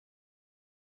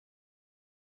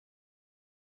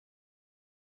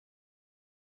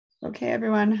Okay,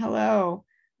 everyone, hello,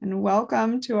 and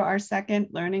welcome to our second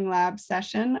Learning Lab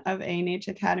session of ANH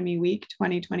Academy Week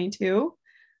 2022.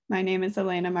 My name is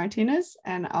Elena Martinez,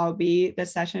 and I'll be the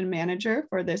session manager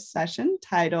for this session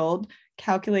titled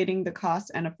Calculating the Cost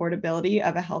and Affordability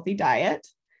of a Healthy Diet.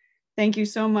 Thank you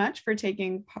so much for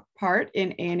taking part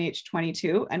in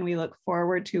ANH22, and we look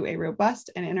forward to a robust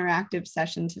and interactive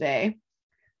session today.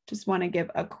 Just want to give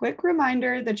a quick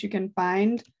reminder that you can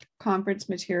find conference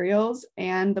materials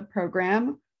and the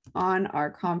program on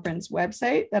our conference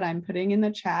website that I'm putting in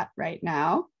the chat right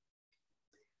now.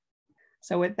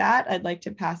 So with that, I'd like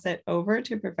to pass it over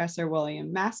to Professor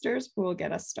William Masters, who will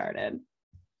get us started.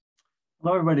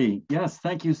 Hello, everybody. Yes,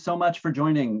 thank you so much for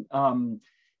joining.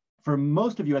 For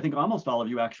most of you, I think almost all of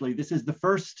you actually, this is the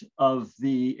first of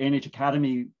the ANH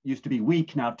Academy, used to be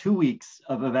week, now 2 weeks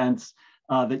of events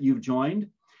that you've joined.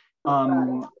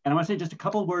 And I want to say just a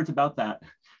couple words about that.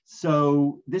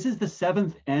 So this is the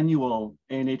 7th annual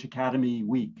ANH Academy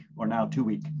week, or now 2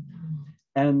 week.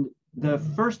 And the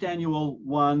first annual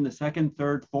one, the second,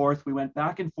 third, fourth, we went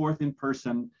back and forth in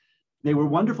person. They were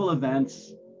wonderful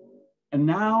events. And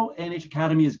now ANH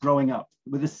Academy is growing up.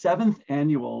 With the 7th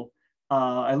annual,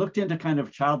 I looked into kind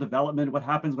of child development, what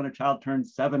happens when a child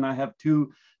turns 7. I have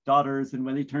 2 daughters, and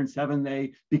when they turned 7,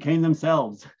 they became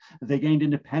themselves. They gained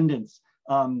independence.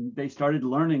 They started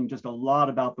learning just a lot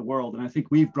about the world. And I think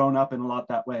we've grown up in a lot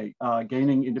that way,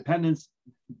 gaining independence,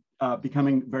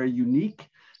 becoming very unique.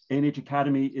 ANH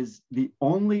Academy is the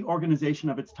only organization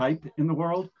of its type in the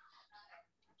world.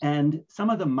 And some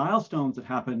of the milestones that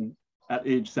happen at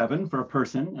age 7 for a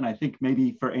person, and I think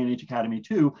maybe for ANH Academy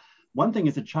too, one thing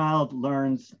is a child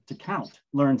learns to count,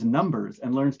 learns numbers,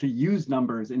 and learns to use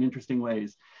numbers in interesting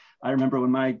ways. I remember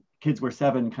when my kids were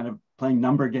 7, kind of playing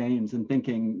number games and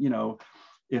thinking, you know,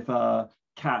 if a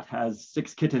cat has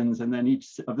 6 kittens and then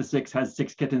each of the 6 has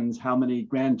 6 kittens, how many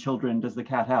grandchildren does the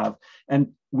cat have?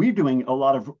 And we're doing a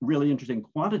lot of really interesting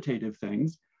quantitative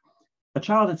things. A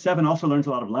child at 7 also learns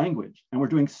a lot of language, and we're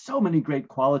doing so many great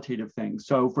qualitative things.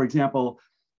 So for example,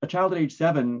 a child at age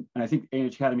 7, and I think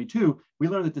ANH Academy too, we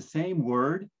learn that the same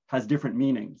word has different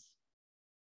meanings.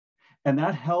 And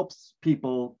that helps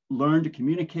people learn to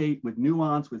communicate with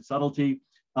nuance, with subtlety.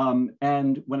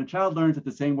 And when a child learns that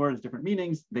the same word has different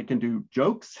meanings, they can do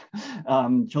jokes.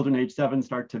 Children age 7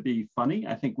 start to be funny.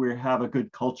 I think we have a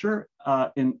good culture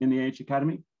in the ANH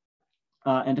Academy,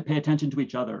 and to pay attention to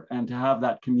each other and to have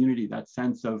that community, that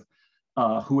sense of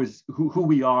who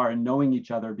we are and knowing each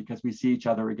other because we see each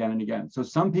other again and again. So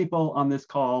some people on this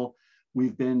call,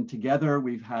 we've been together,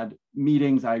 we've had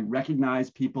meetings, I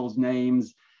recognize people's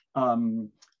names,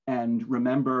 and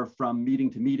remember from meeting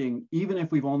to meeting, even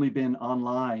if we've only been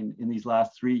online in these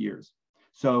last 3 years.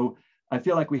 So I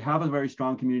feel like we have a very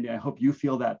strong community. I hope you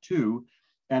feel that too.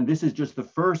 And this is just the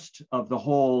first of the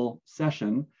whole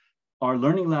session. Our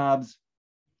learning labs,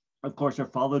 of course, are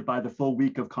followed by the full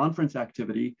week of conference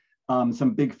activity.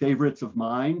 Some big favorites of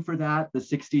mine for that, the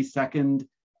 60-second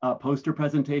poster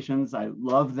presentations. I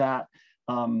love that.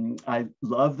 I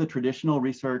love the traditional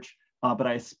research. But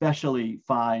I especially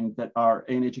find that our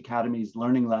ANH Academy's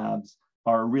learning labs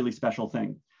are a really special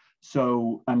thing.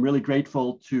 So I'm really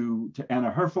grateful to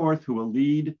Anna Herforth, who will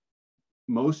lead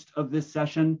most of this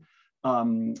session,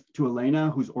 to Elena,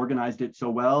 who's organized it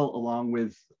so well, along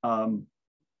with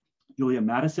Julia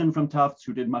Madison from Tufts,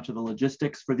 who did much of the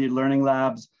logistics for the learning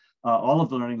labs, all of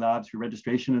the learning labs for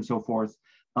registration and so forth,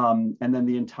 and then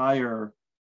the entire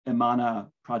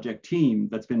Emana project team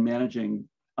that's been managing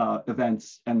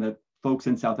events, and the folks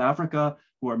in South Africa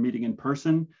who are meeting in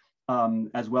person,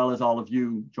 as well as all of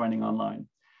you joining online.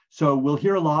 So we'll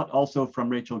hear a lot also from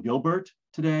Rachel Gilbert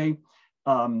today,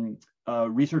 a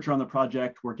researcher on the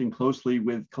project working closely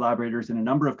with collaborators in a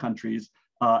number of countries,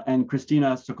 and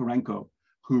Christina Sokorenko,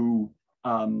 who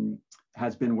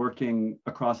has been working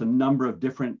across a number of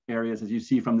different areas, as you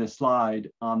see from this slide,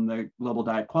 on the Global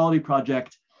Diet Quality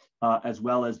Project, as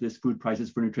well as this Food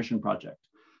Prices for Nutrition project.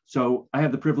 So I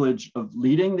have the privilege of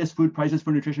leading this Food Prices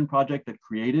for Nutrition project that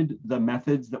created the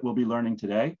methods that we'll be learning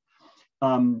today.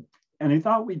 And I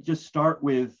thought we'd just start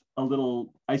with a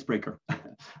little icebreaker.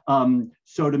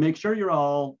 So to make sure you're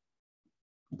all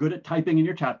good at typing in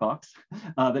your chat box,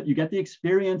 that you get the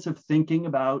experience of thinking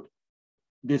about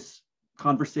this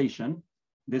conversation,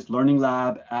 this learning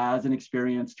lab as an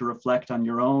experience to reflect on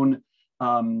your own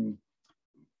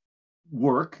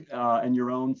work and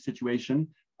your own situation.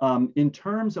 In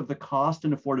terms of the cost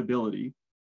and affordability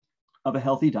of a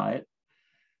healthy diet,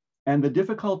 and the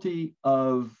difficulty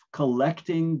of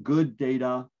collecting good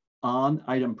data on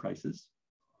item prices.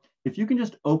 If you can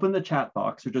just open the chat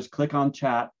box or just click on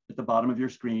chat at the bottom of your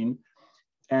screen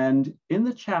And in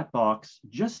the chat box,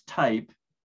 just type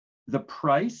the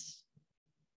price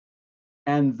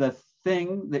and the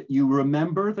thing that you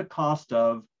remember the cost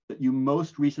of that you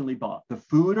most recently bought, the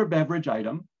food or beverage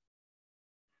item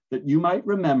that you might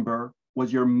remember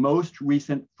was your most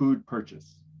recent food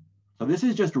purchase. So this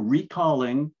is just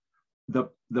recalling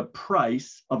the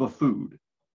price of a food.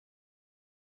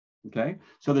 Okay,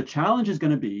 so the challenge is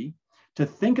going to be to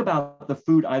think about the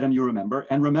food item you remember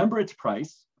and remember its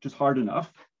price, which is hard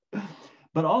enough,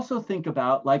 but also think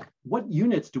about like, what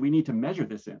units do we need to measure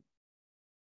this in?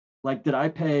 Like, did I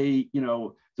pay,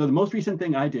 so the most recent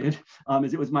thing I did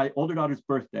is it was my older daughter's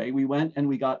birthday. We went and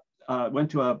we went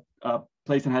to a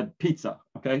place and had pizza,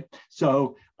 okay?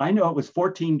 So I know it was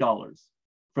 $14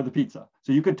 for the pizza.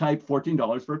 So you could type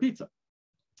 $14 for a pizza.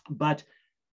 But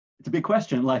it's a big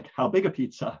question, like how big a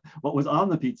pizza? What was on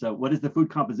the pizza? What is the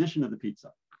food composition of the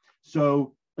pizza?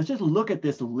 So let's just look at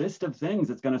this list of things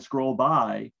that's going to scroll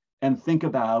by and think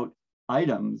about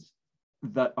items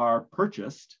that are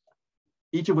purchased,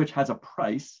 each of which has a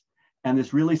price, and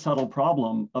this really subtle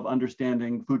problem of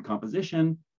understanding food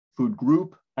composition, food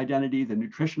group identity, the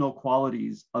nutritional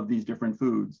qualities of these different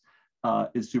foods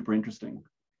is super interesting.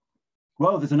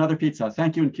 Whoa, there's another pizza.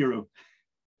 Thank you, Nkiru.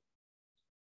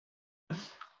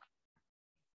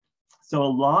 So a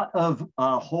lot of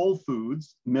whole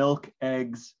foods, milk,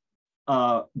 eggs,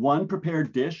 one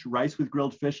prepared dish, rice with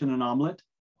grilled fish and an omelet.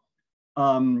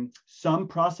 Some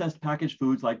processed packaged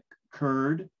foods like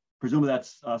curd, presumably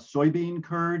that's soybean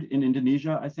curd in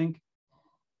Indonesia, I think.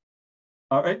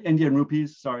 Indian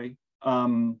rupees, sorry.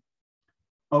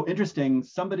 Oh, interesting.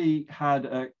 Somebody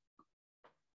had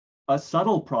a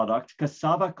subtle product,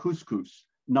 cassava couscous,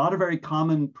 not a very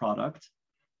common product.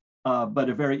 But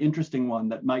a very interesting one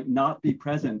that might not be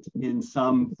present in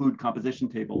some food composition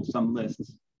tables, some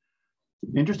lists.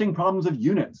 Interesting problems of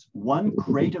units. One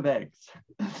crate of eggs.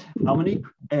 How many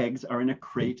eggs are in a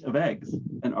crate of eggs?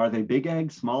 And are they big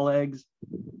eggs, small eggs?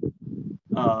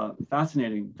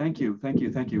 Fascinating. Thank you, thank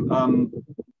you, thank you.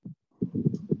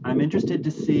 I'm interested to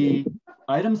see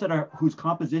items whose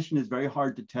composition is very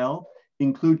hard to tell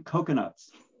include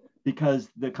coconuts, because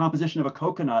the composition of a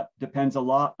coconut depends a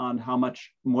lot on how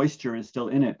much moisture is still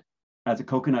in it. As a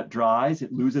coconut dries,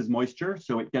 it loses moisture,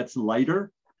 so it gets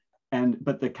lighter,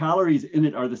 but the calories in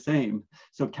it are the same.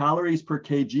 So calories per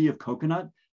kg of coconut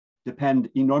depend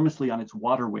enormously on its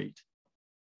water weight.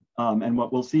 And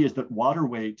what we'll see is that water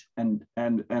weight and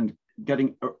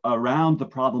getting around the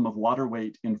problem of water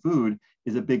weight in food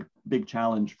is a big, big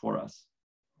challenge for us.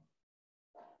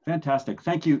 Fantastic.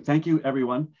 Thank you,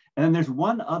 everyone. And then there's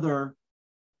one other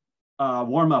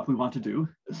warm-up we want to do,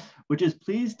 which is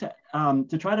please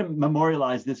to try to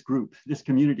memorialize this group, this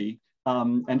community,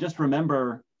 and just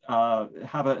remember,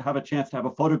 have a chance to have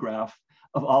a photograph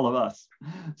of all of us.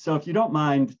 So if you don't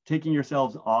mind taking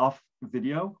yourselves off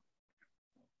video,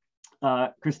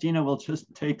 Christina will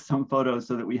just take some photos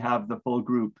so that we have the full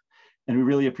group. And we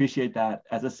really appreciate that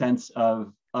as a sense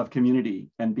of community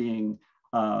and being,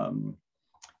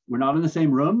 we're not in the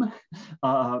same room,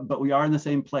 but we are in the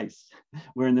same place.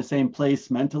 We're in the same place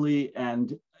mentally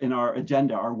and in our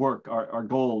agenda, our work, our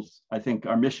goals. I think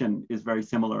our mission is very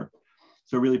similar.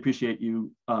 So really appreciate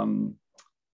you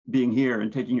being here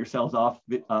and taking yourselves off,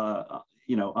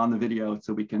 on the video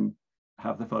so we can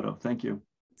have the photo. Thank you.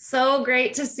 So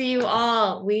great to see you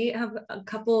all. We have a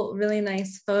couple really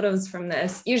nice photos from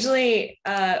this. Usually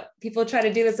people try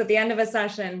to do this at the end of a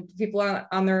session. People are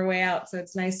on their way out. So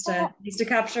it's nice to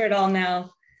capture it all now.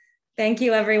 Thank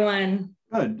you, everyone.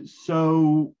 Good.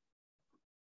 So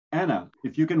Anna,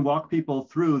 if you can walk people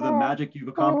through the magic you've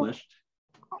accomplished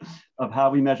of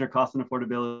how we measure cost and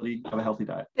affordability of a healthy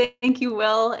diet. Thank you,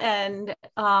 Will, and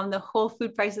the whole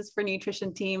Food Prices for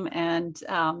Nutrition team and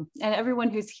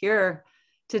everyone who's here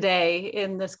today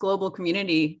in this global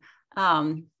community.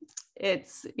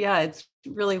 It's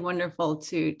really wonderful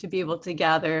to be able to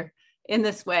gather in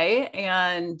this way.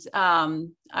 And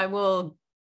I will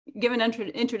give an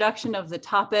introduction of the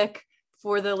topic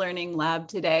for the Learning Lab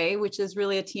today, which is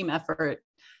really a team effort.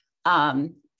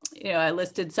 I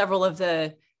listed several of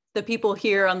the people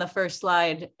here on the first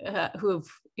slide who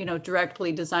have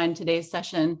directly designed today's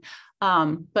session.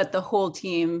 But the whole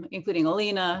team, including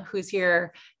Alina, who's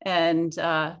here, and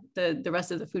the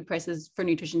rest of the Food Prices for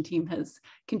Nutrition team has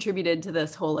contributed to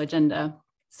this whole agenda.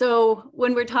 So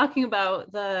when we're talking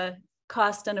about the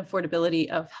cost and affordability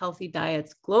of healthy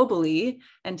diets globally,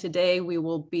 and today we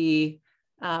will be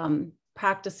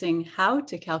practicing how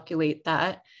to calculate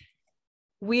that,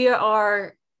 we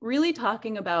are really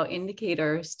talking about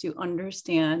indicators to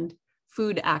understand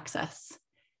food access.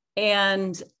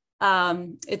 And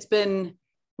it's been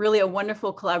really a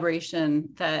wonderful collaboration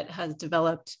that has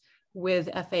developed with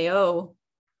FAO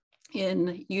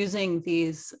in using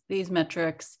these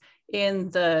metrics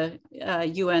in the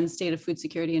UN State of Food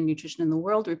Security and Nutrition in the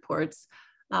World reports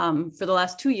for the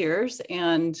last 2 years,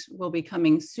 and will be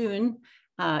coming soon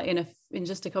in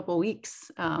just a couple of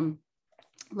weeks,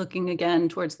 looking again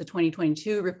towards the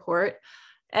 2022 report,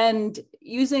 and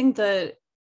using the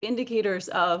indicators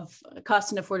of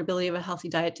cost and affordability of a healthy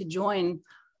diet to join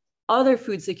other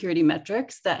food security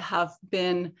metrics that have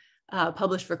been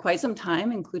published for quite some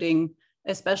time, including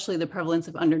especially the prevalence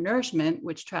of undernourishment,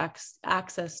 which tracks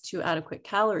access to adequate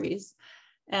calories.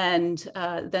 And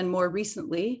then more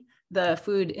recently, the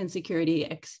food insecurity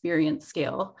experience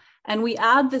scale. And we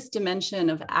add this dimension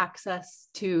of access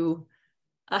to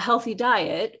a healthy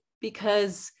diet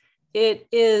because it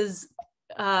is,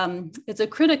 it's a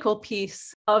critical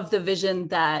piece of the vision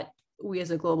that we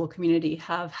as a global community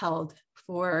have held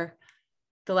for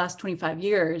the last 25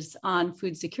 years on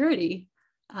food security,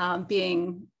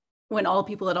 being when all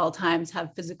people at all times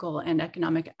have physical and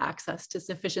economic access to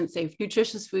sufficient, safe,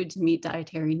 nutritious food to meet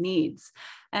dietary needs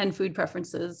and food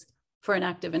preferences for an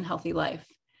active and healthy life.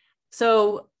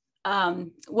 So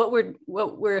what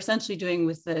we're essentially doing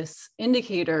with this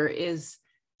indicator is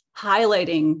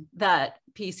highlighting that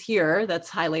piece here that's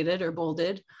highlighted or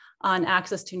bolded on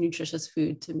access to nutritious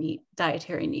food to meet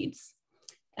dietary needs,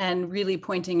 and really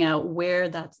pointing out where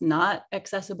that's not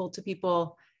accessible to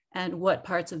people and what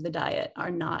parts of the diet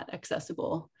are not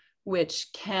accessible, which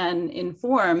can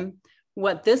inform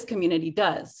what this community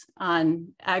does on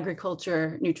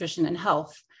agriculture, nutrition, and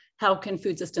health. How can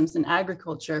food systems in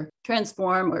agriculture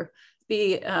transform or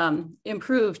be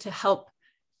improved to help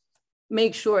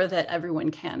make sure that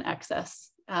everyone can access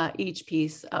each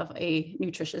piece of a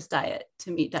nutritious diet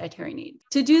to meet dietary needs?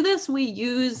 To do this, we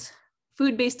use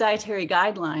food-based dietary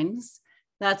guidelines.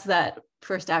 That's that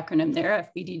first acronym there,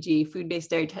 FBDG,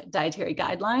 food-based dietary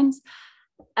guidelines,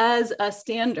 as a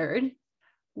standard,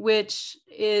 which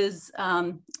is,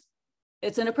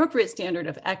 it's an appropriate standard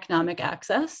of economic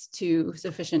access to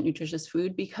sufficient nutritious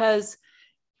food, because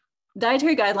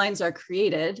dietary guidelines are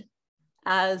created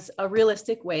as a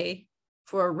realistic way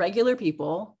for regular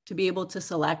people to be able to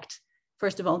select,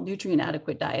 first of all, nutrient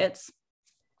adequate diets,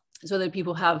 so that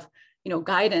people have,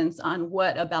 guidance on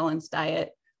what a balanced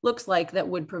diet looks like that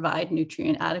would provide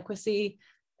nutrient adequacy,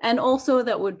 and also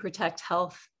that would protect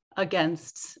health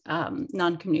against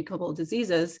non-communicable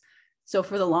diseases. So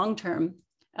for the long term,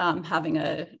 having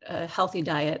a healthy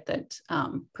diet that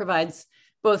provides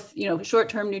both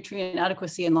short-term nutrient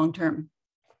adequacy and long-term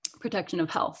protection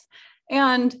of health.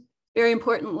 And very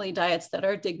importantly, diets that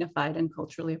are dignified and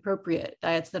culturally appropriate,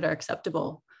 diets that are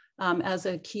acceptable as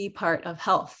a key part of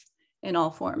health in all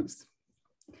forms.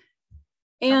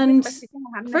 And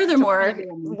furthermore,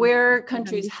 where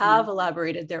countries have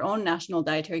elaborated their own national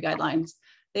dietary guidelines,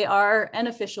 they are an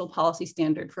official policy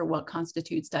standard for what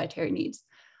constitutes dietary needs.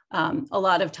 A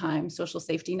lot of times, social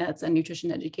safety nets and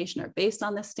nutrition education are based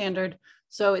on this standard.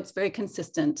 So it's very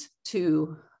consistent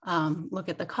to look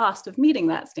at the cost of meeting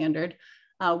that standard,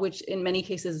 which in many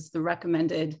cases is the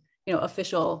recommended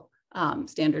official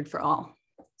standard for all.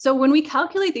 So when we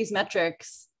calculate these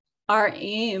metrics, our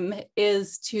aim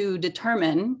is to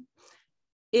determine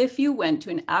if you went to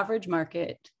an average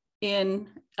market in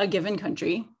a given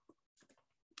country,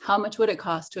 how much would it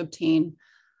cost to obtain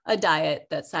a diet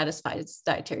that satisfies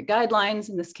dietary guidelines.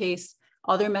 In this case,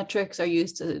 other metrics are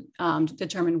used to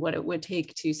determine what it would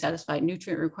take to satisfy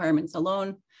nutrient requirements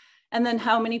alone, and then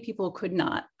how many people could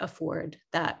not afford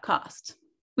that cost.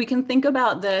 We can think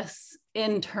about this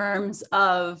in terms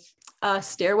of a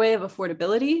stairway of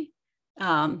affordability.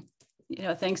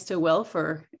 Thanks to Will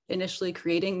for initially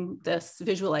creating this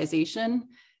visualization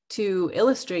to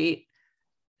illustrate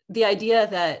the idea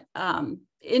that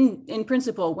in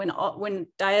principle, when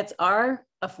diets are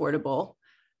affordable,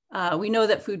 we know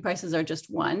that food prices are just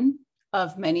one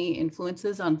of many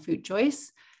influences on food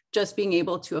choice. Just being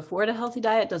able to afford a healthy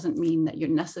diet doesn't mean that you're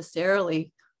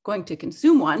necessarily going to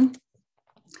consume one.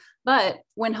 But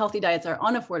when healthy diets are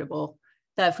unaffordable,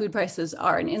 that food prices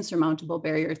are an insurmountable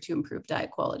barrier to improve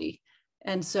diet quality.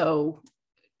 And so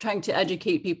trying to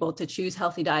educate people to choose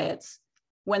healthy diets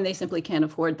when they simply can't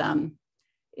afford them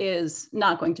is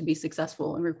not going to be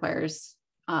successful and requires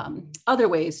other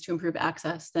ways to improve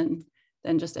access than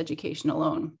just education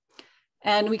alone.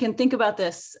 And we can think about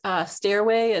this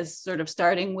stairway as sort of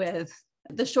starting with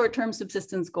the short-term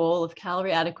subsistence goal of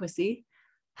calorie adequacy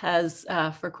has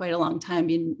for quite a long time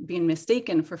been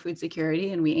mistaken for food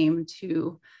security. And we aim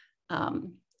to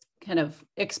kind of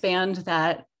expand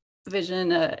that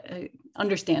vision,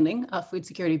 understanding of food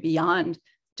security beyond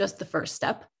just the first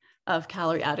step of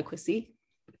calorie adequacy.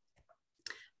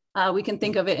 We can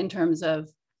think of it in terms of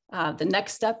the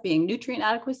next step being nutrient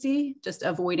adequacy, just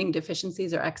avoiding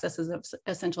deficiencies or excesses of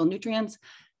essential nutrients.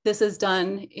 This is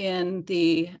done in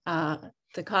the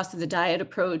cost of the diet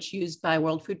approach used by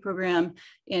World Food Program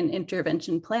in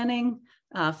intervention planning,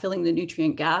 filling the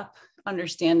nutrient gap,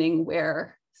 understanding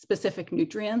where specific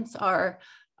nutrients are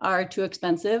too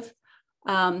expensive.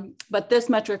 But this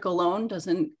metric alone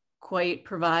doesn't quite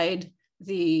provide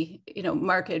the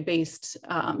market-based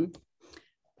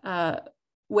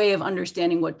way of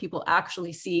understanding what people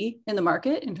actually see in the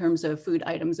market in terms of food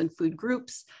items and food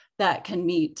groups that can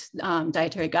meet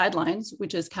dietary guidelines,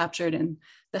 which is captured in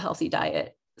the healthy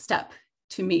diet step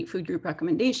to meet food group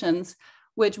recommendations,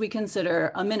 which we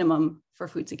consider a minimum for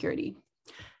food security.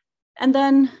 And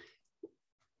then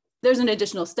there's an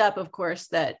additional step, of course,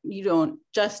 that you don't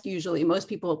just usually, most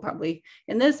people probably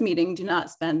in this meeting do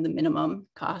not spend the minimum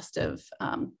cost of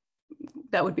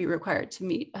that would be required to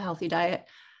meet a healthy diet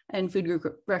and food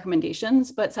group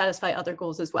recommendations, but satisfy other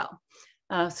goals as well.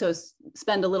 So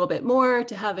spend a little bit more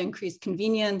to have increased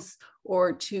convenience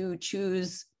or to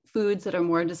choose foods that are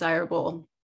more desirable.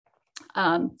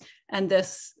 And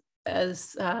this,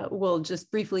 as we'll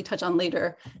just briefly touch on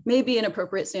later, may be an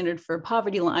appropriate standard for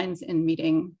poverty lines in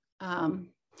meeting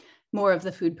more of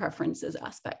the food preferences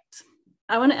aspect.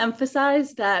 I want to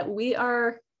emphasize that we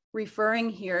are referring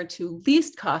here to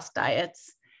least cost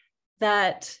diets.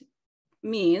 That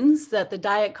means that the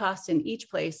diet cost in each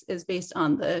place is based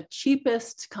on the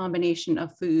cheapest combination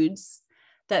of foods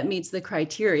that meets the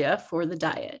criteria for the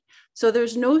diet. So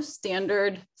there's no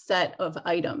standard set of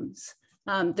items.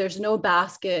 There's no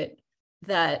basket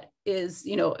that is,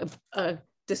 a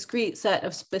discrete set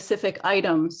of specific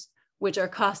items which are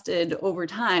costed over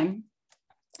time.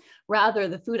 Rather,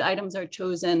 the food items are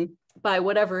chosen by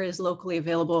whatever is locally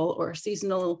available or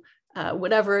seasonal,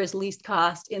 whatever is least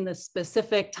cost in the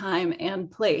specific time and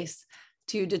place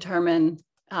to determine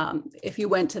if you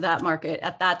went to that market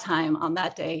at that time on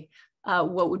that day,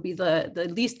 what would be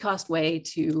the least cost way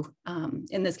to,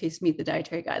 in this case, meet the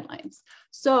dietary guidelines.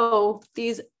 So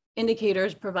these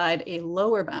indicators provide a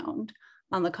lower bound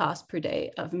on the cost per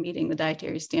day of meeting the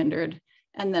dietary standard.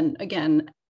 And then again,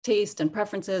 taste and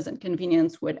preferences and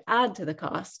convenience would add to the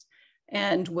cost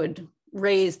and would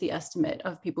raise the estimate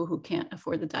of people who can't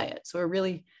afford the diet. So we're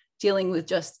really dealing with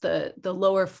just the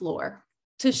lower floor.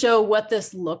 To show what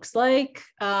this looks like,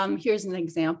 here's an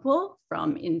example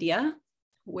from India,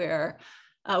 where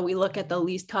we look at the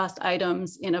least cost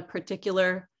items in a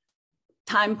particular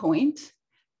time point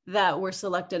that were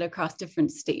selected across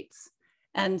different states.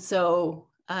 And so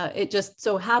it just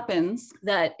so happens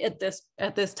that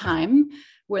at this time,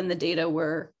 when the data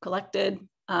were collected,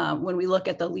 when we look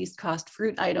at the least cost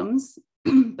fruit items,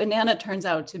 banana turns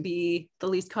out to be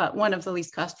one of the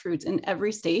least cost fruits in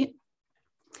every state.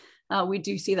 We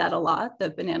do see that a lot,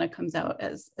 that banana comes out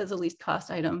as a least cost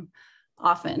item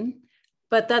often,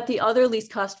 but that the other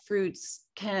least cost fruits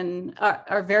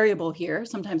are variable here.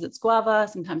 Sometimes it's guava,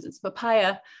 sometimes it's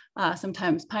papaya,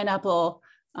 sometimes pineapple,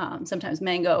 sometimes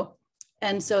mango.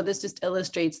 And so this just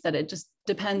illustrates that it just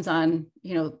depends on,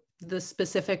 the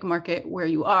specific market where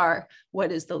you are,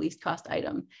 what is the least cost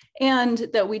item. And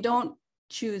that we don't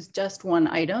choose just one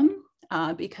item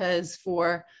because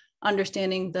for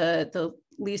understanding the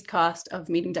least cost of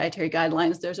meeting dietary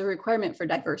guidelines, there's a requirement for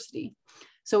diversity.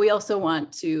 So we also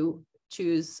want to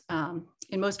choose,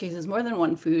 in most cases, more than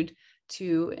one food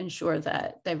to ensure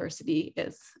that diversity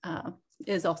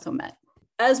is also met.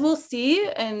 As we'll see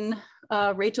in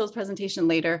Rachel's presentation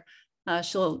later,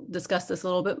 she'll discuss this a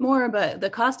little bit more, but the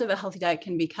cost of a healthy diet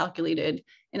can be calculated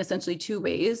in essentially two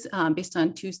ways based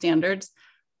on two standards.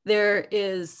 There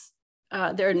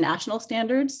are national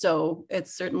standards, so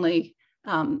it's certainly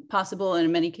possible and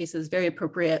in many cases very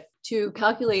appropriate to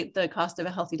calculate the cost of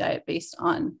a healthy diet based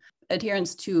on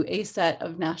adherence to a set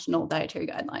of national dietary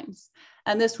guidelines.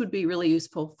 And this would be really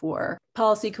useful for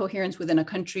policy coherence within a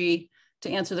country to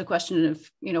answer the question of,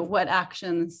 what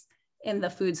actions in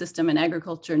the food system and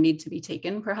agriculture need to be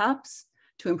taken, perhaps,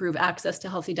 to improve access to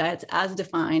healthy diets as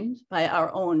defined by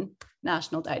our own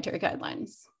national dietary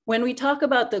guidelines. When we talk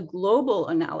about the global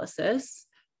analysis,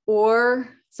 or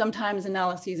sometimes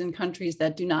analyses in countries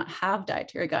that do not have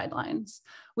dietary guidelines,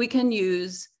 we can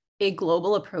use a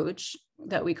global approach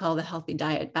that we call the healthy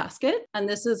diet basket. And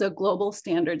this is a global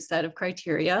standard set of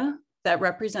criteria that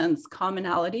represents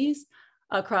commonalities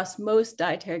across most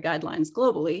dietary guidelines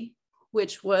globally,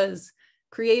 which was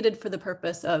created for the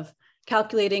purpose of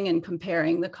calculating and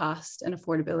comparing the cost and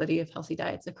affordability of healthy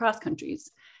diets across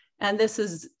countries. And this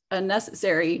is a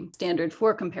necessary standard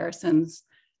for comparisons,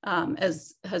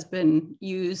 as has been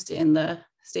used in the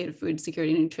State of Food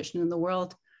Security and Nutrition in the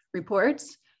World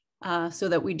reports, so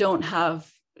that we don't have,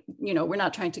 we're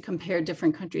not trying to compare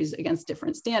different countries against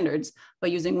different standards,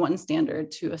 but using one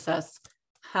standard to assess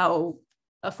how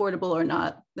affordable or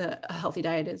not a healthy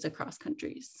diet is across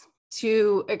countries.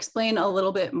 To explain a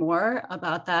little bit more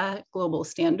about that global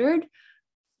standard,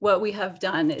 what we have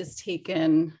done is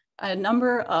taken a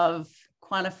number of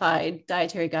quantified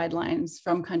dietary guidelines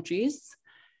from countries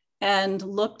and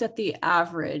looked at the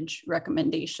average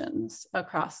recommendations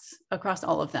across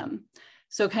all of them.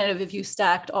 So kind of if you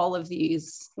stacked all of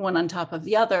these one on top of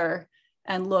the other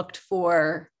and looked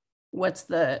for what's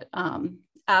the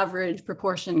average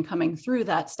proportion coming through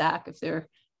that stack, if they're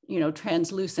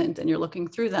translucent and you're looking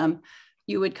through them,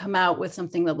 you would come out with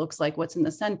something that looks like what's in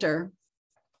the center,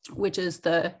 which is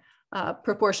the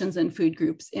proportions and food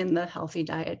groups in the healthy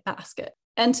diet basket.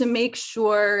 And to make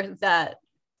sure that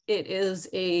it is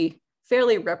a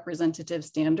fairly representative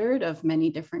standard of many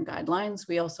different guidelines,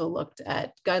 we also looked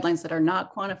at guidelines that are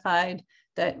not quantified,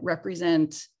 that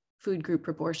represent food group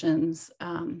proportions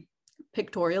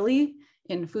pictorially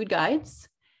in food guides,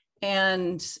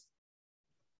 and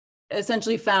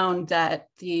essentially found that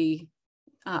the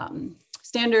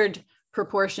standard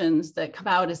proportions that come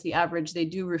out as the average, they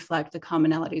do reflect the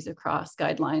commonalities across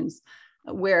guidelines,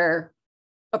 where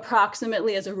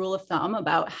approximately, as a rule of thumb,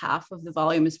 about half of the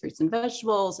volume is fruits and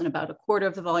vegetables, and about a quarter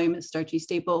of the volume is starchy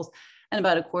staples, and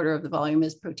about a quarter of the volume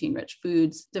is protein-rich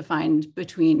foods, defined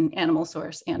between animal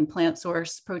source and plant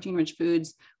source protein-rich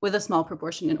foods, with a small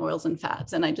proportion in oils and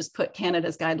fats. And I just put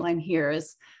Canada's guideline here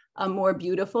as a more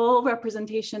beautiful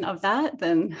representation of that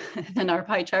than our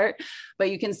pie chart, but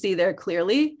you can see there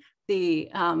clearly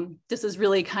this is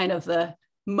really kind of the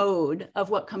mode of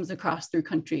what comes across through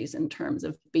countries in terms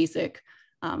of basic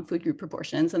food group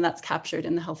proportions, and that's captured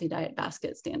in the Healthy Diet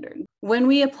Basket standard. When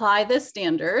we apply this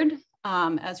standard,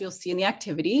 as you'll see in the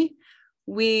activity,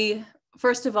 we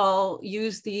first of all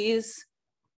use these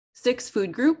 6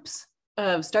 food groups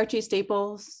of starchy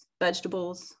staples,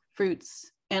 vegetables,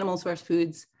 fruits, animal source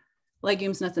foods,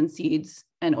 legumes, nuts, and seeds,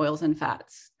 and oils and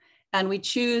fats. And we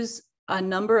choose a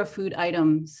number of food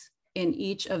items in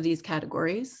each of these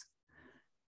categories.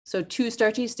 So 2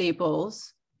 starchy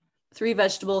staples, 3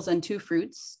 vegetables, and 2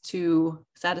 fruits to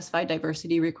satisfy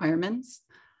diversity requirements,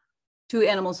 2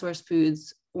 animal source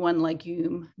foods, 1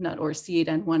 legume, nut, or seed,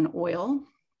 and 1 oil.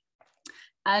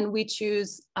 And we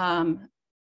choose an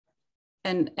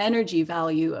energy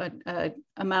value, an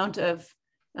amount of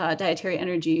dietary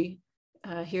energy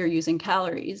here using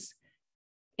calories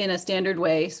in a standard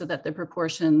way, so that the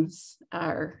proportions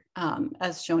are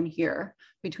as shown here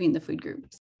between the food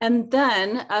groups. And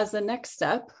then as the next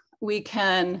step, we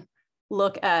can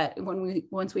look at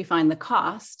once we find the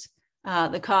cost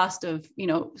of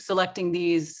selecting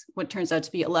these, what turns out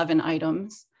to be 11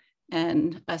 items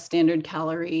and a standard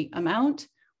calorie amount.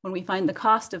 When we find the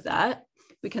cost of that,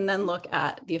 we can then look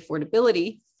at the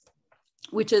affordability,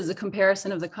 which is a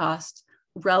comparison of the cost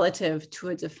relative to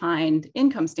a defined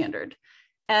income standard.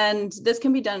 And this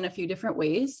can be done in a few different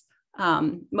ways.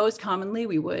 Most commonly,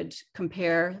 we would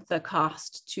compare the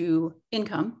cost to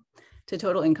income, to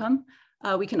total income.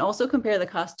 We can also compare the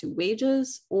cost to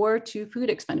wages or to food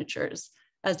expenditures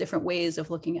as different ways of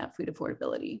looking at food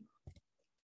affordability.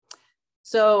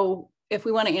 So if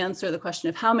we want to answer the question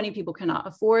of how many people cannot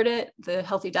afford it, the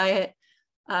healthy diet,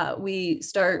 we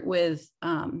start with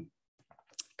kind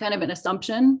of an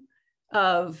assumption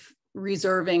of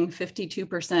reserving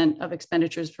 52% of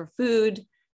expenditures for food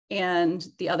and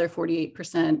the other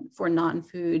 48% for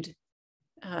non-food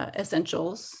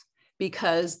essentials,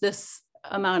 because this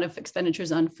amount of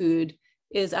expenditures on food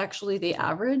is actually the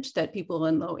average that people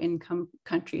in low-income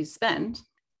countries spend.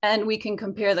 And we can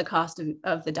compare the cost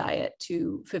of the diet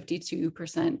to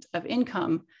 52% of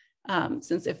income,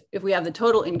 since if we have the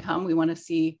total income, we want to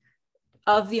see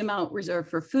of the amount reserved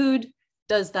for food,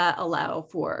 does that allow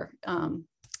for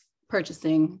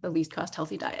purchasing the least cost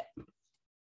healthy diet?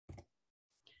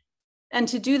 And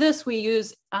to do this, we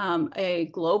use a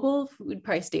global food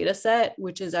price data set,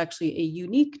 which is actually a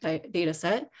unique data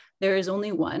set. There is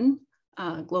only one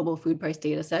global food price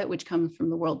data set, which comes from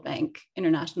the World Bank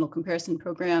International Comparison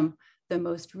Program, the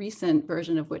most recent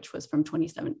version of which was from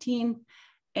 2017.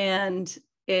 And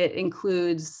it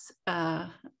includes a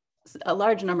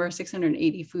large number,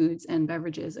 680 foods and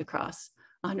beverages across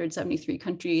 173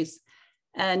 countries.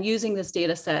 And using this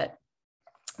data set,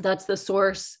 that's the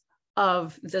source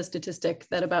of the statistic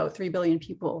that about 3 billion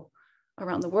people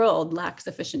around the world lack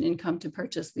sufficient income to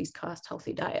purchase least cost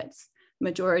healthy diets.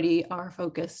 Majority are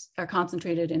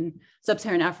concentrated in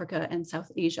sub-Saharan Africa and South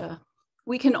Asia.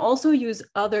 We can also use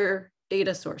other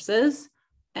data sources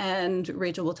and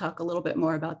Rachel will talk a little bit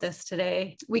more about this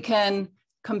today. We can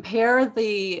compare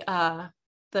the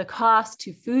cost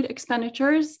to food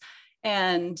expenditures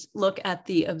and look at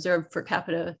the observed per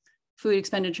capita food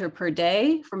expenditure per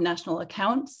day from national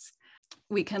accounts.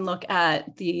 We can look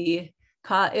at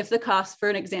if the cost, for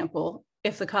an example,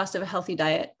 if the cost of a healthy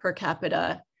diet per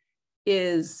capita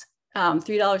is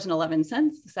 $3.11,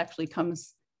 this actually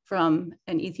comes from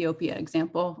an Ethiopia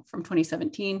example from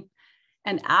 2017,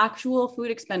 and actual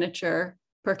food expenditure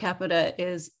per capita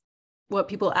is what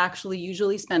people actually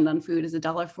usually spend on food is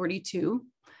 $1.42.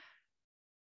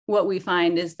 What we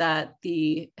find is that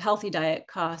the healthy diet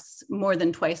costs more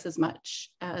than twice as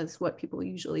much as what people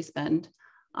usually spend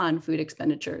on food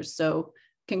expenditures. So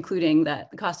concluding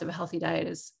that the cost of a healthy diet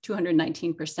is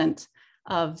 219%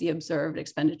 of the observed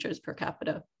expenditures per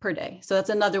capita per day. So that's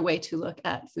another way to look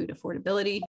at food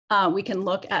affordability. We can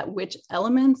look at which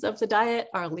elements of the diet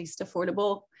are least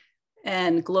affordable.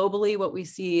 And globally, what we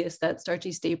see is that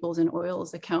starchy staples and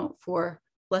oils account for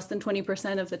less than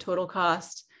 20% of the total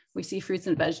cost. We see fruits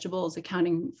and vegetables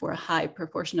accounting for a high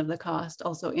proportion of the cost,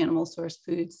 also animal source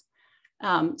foods.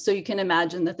 So you can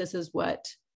imagine that this is what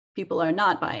people are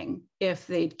not buying if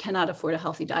they cannot afford a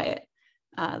healthy diet,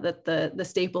 that the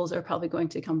staples are probably going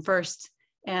to come first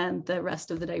and the rest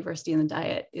of the diversity in the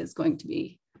diet is going to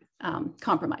be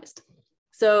compromised.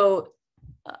 So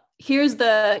here's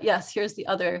the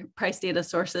other price data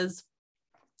sources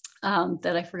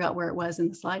that I forgot where it was in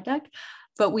the slide deck.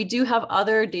 But we do have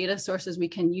other data sources we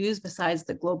can use besides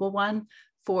the global one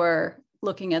for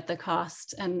looking at the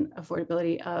cost and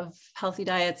affordability of healthy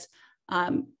diets.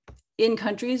 In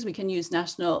countries, we can use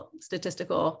National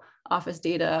Statistical Office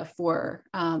data for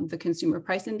the Consumer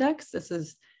Price Index. This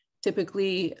is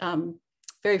typically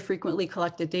very frequently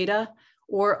collected data,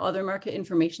 or other market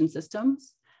information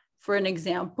systems. For an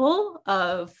example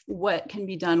of what can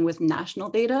be done with national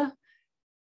data,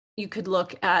 you could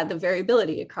look at the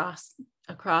variability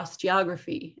across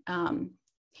geography.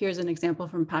 Here's an example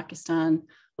from Pakistan,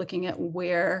 looking at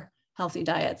where healthy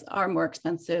diets are more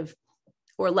expensive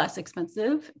or less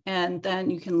expensive. And then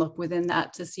you can look within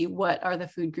that to see what are the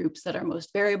food groups that are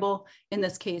most variable, in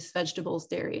this case, vegetables,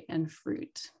 dairy, and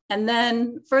fruit. And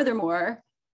then furthermore,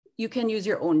 you can use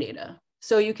your own data.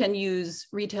 So you can use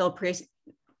retail prices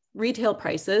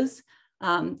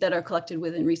that are collected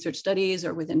within research studies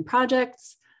or within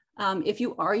projects. If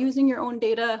you are using your own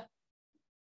data,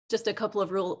 just a couple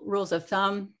of rules of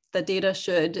thumb. The data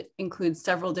should include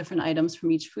several different items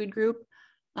from each food group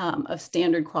of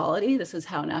standard quality. This is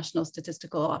how national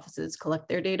statistical offices collect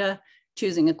their data,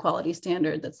 choosing a quality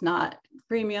standard that's not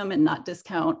premium and not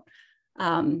discount.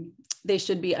 They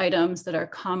should be items that are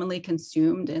commonly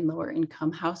consumed in lower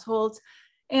income households.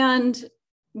 And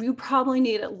you probably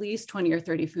need at least 20 or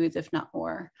 30 foods, if not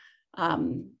more,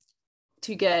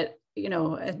 to get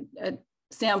a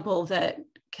sample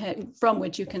from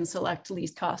which you can select the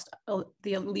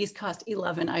least cost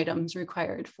 11 items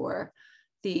required for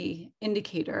the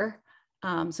indicator,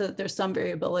 so that there's some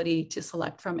variability to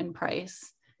select from in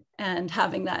price and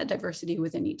having that diversity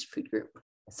within each food group.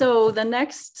 So the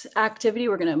next activity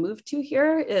we're going to move to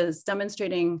here is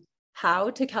demonstrating how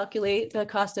to calculate the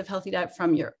cost of healthy diet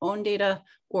from your own data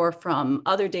or from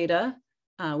other data.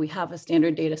 We have a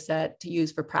standard data set to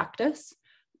use for practice,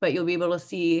 but you'll be able to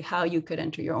see how you could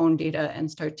enter your own data and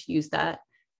start to use that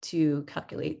to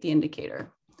calculate the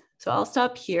indicator. So I'll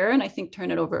stop here and I think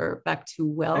turn it over back to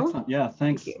Will. Excellent. Yeah,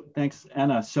 thanks. Thanks,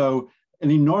 Anna. So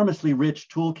an enormously rich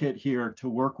toolkit here to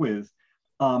work with.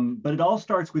 But it all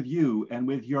starts with you and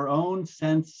with your own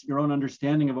sense, your own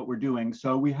understanding of what we're doing.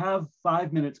 So we have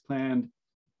 5 minutes planned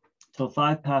till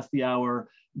 5 past the hour,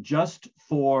 just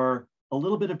for a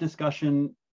little bit of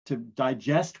discussion to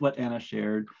digest what Anna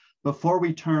shared before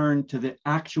we turn to the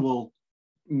actual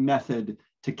method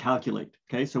to calculate.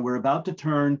 Okay, so we're about to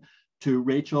turn to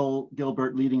Rachel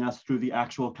Gilbert leading us through the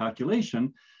actual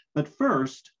calculation. But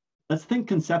first, let's think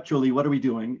conceptually, what are we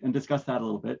doing, and discuss that a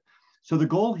little bit. So the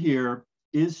goal here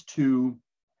is to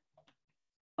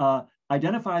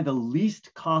identify the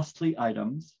least costly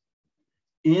items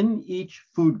in each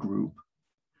food group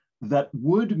that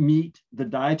would meet the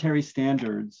dietary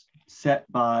standards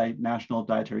set by national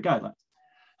dietary guidelines.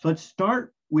 So let's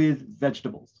start with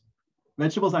vegetables.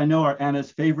 Vegetables, I know, are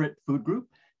Anna's favorite food group,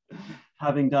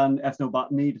 having done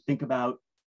ethnobotany to think about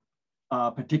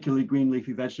particularly green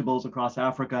leafy vegetables across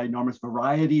Africa, enormous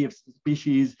variety of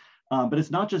species. But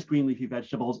it's not just green leafy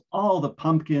vegetables, all the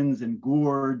pumpkins and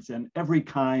gourds and every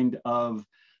kind of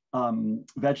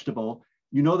vegetable.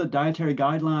 You know that dietary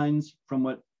guidelines, from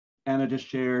what Anna just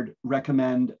shared,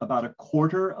 recommend about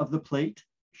 1/4 of the plate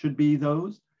should be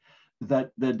those.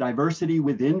 that the diversity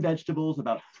within vegetables,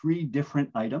 about 3 different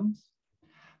items,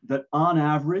 that on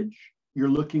average, you're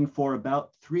looking for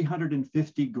about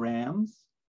 350 grams.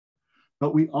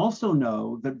 But we also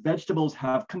know that vegetables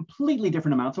have completely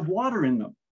different amounts of water in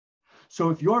them. So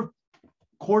if your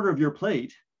quarter of your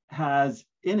plate has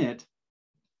in it,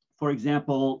 for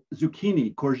example,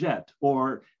 zucchini, courgette,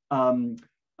 or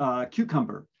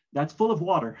cucumber, that's full of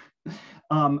water.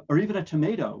 Or even a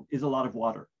tomato is a lot of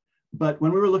water. But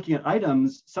when we were looking at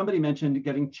items, somebody mentioned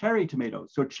getting cherry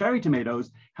tomatoes. So cherry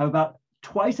tomatoes have about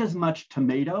twice as much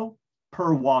tomato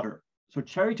per water. So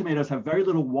cherry tomatoes have very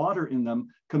little water in them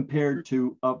compared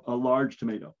to a large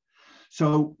tomato.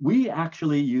 So we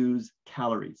actually use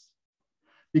calories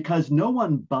because no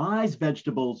one buys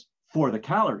vegetables for the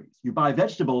calories. You buy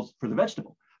vegetables for the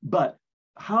vegetable, but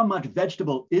how much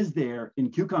vegetable is there in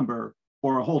cucumber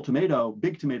or a whole tomato,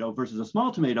 big tomato versus a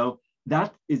small tomato,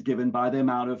 that is given by the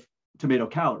amount of tomato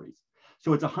calories.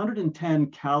 So it's 110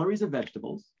 calories of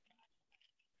vegetables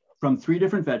from 3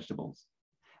 different vegetables.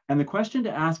 And the question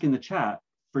to ask in the chat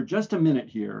for just a minute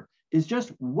here is just,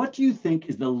 what do you think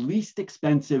is the least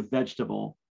expensive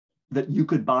vegetable that you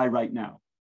could buy right now?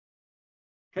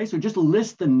 Okay, so just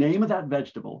list the name of that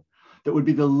vegetable that would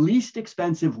be the least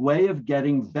expensive way of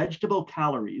getting vegetable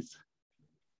calories.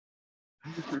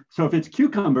 So if it's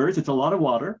cucumbers, it's a lot of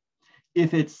water.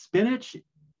 If it's spinach,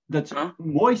 that's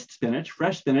moist spinach,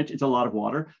 fresh spinach, it's a lot of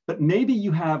water. But maybe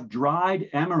you have dried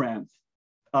amaranth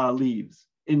leaves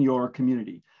in your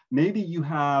community. Maybe you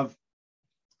have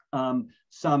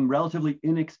some relatively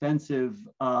inexpensive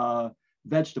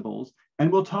vegetables.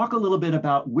 And we'll talk a little bit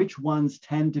about which ones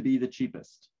tend to be the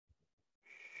cheapest.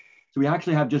 So we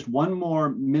actually have just 1 more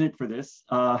minute for this.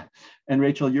 And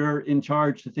Rachel, you're in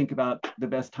charge to think about the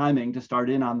best timing to start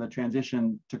in on the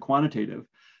transition to quantitative.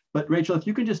 But Rachel, if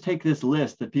you can just take this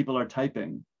list that people are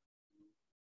typing.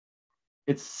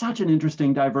 It's such an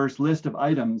interesting, diverse list of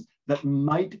items that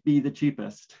might be the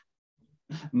cheapest,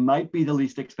 might be the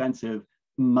least expensive,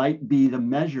 might be the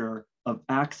measure of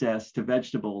access to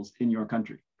vegetables in your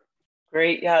country.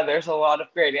 Great. Yeah, there's a lot of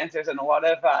great answers and a lot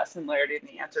of similarity in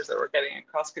the answers that we're getting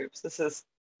across groups. This is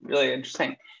really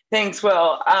interesting. Thanks,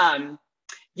 Will.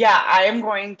 Yeah, I am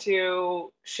going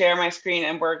to share my screen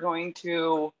and we're going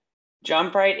to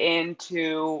jump right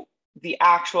into the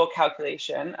actual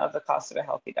calculation of the cost of a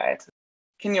healthy diet.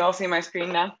 Can you all see my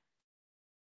screen now?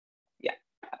 Yeah,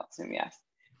 I'll assume yes.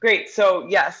 Great. So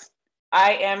yes,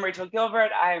 I am Rachel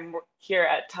Gilbert. I'm here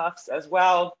at Tufts as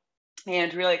well,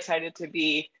 and really excited to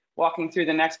be walking through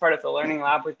the next part of the Learning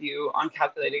Lab with you on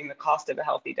calculating the cost of a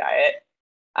healthy diet.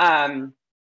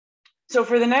 So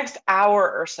for the next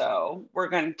hour or so, we're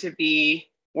going to be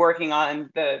working on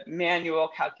the manual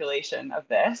calculation of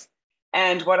this.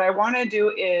 And what I want to do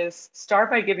is start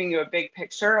by giving you a big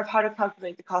picture of how to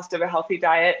calculate the cost of a healthy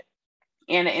diet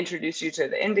and introduce you to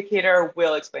the indicator.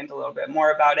 We'll explain a little bit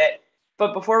more about it.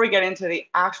 But before we get into the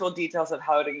actual details of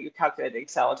how to calculate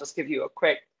Excel, I'll just give you a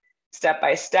quick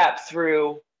step-by-step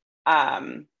through,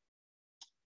 there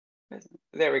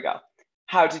we go,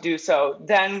 how to do so.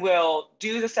 Then we'll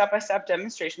do the step-by-step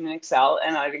demonstration in Excel,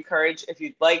 and I'd encourage, if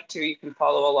you'd like to, you can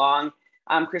follow along.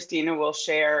 Christina will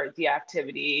share the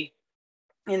activity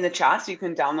in the chat, so you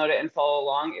can download it and follow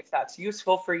along if that's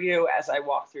useful for you as I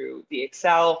walk through the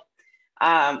Excel.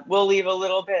 We'll leave a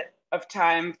little bit of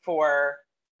time for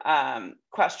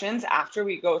questions after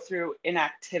we go through an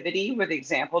activity with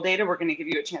example data. We're going to give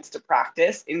you a chance to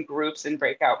practice in groups and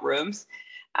breakout rooms.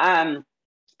 And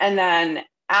then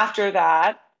after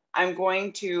that, I'm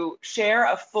going to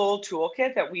share a full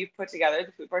toolkit that we've put together,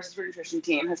 the Food Prices for Nutrition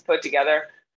team has put together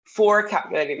for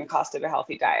calculating the cost of a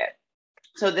healthy diet.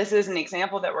 So this is an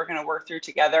example that we're going to work through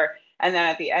together. And then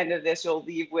at the end of this, you'll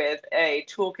leave with a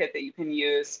toolkit that you can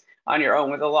use on your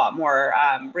own with a lot more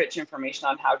rich information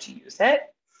on how to use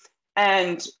it.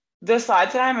 And the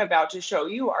slides that I'm about to show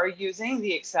you are using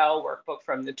the Excel workbook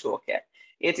from the toolkit.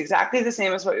 It's exactly the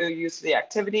same as what you'll use for the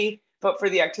activity, but for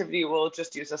the activity, we'll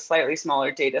just use a slightly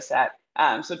smaller data set.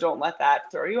 So don't let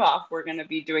that throw you off. We're going to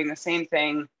be doing the same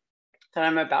thing that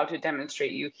I'm about to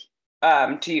demonstrate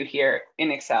to you here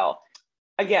in Excel.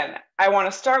 Again, I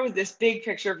want to start with this big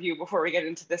picture view before we get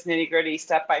into this nitty-gritty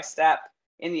step-by-step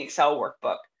in the Excel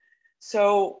workbook.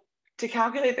 So to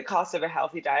calculate the cost of a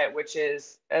healthy diet, which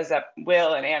is, as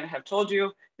Will and Anne have told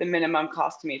you, the minimum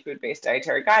cost to meet food-based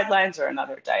dietary guidelines or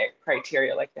another diet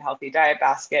criteria like the healthy diet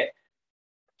basket,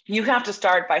 you have to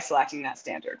start by selecting that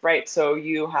standard, right? So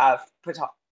you have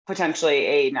potentially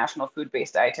a national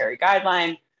food-based dietary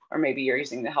guideline, or maybe you're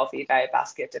using the healthy diet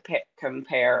basket to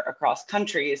compare across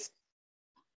countries.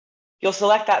 You'll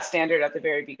select that standard at the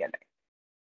very beginning.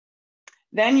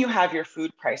 Then you have your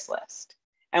food price list.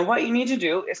 And what you need to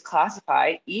do is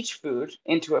classify each food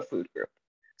into a food group.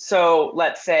 So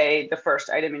let's say the first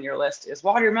item in your list is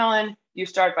watermelon. You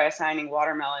start by assigning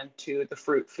watermelon to the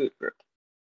fruit food group.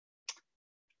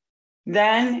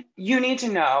 Then you need to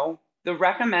know the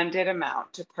recommended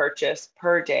amount to purchase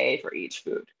per day for each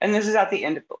food. And this is at the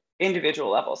individual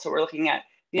level. So we're looking at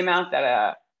the amount that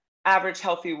an average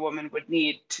healthy woman would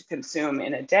need to consume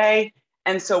in a day.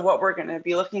 And so what we're going to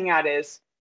be looking at is,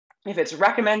 if it's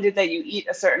recommended that you eat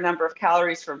a certain number of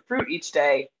calories from fruit each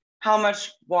day, how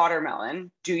much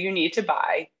watermelon do you need to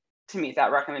buy to meet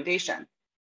that recommendation?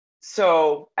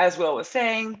 So as Will was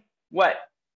saying, what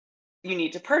you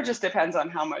need to purchase depends on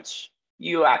how much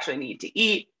you actually need to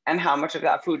eat and how much of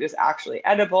that food is actually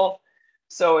edible.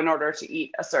 So in order to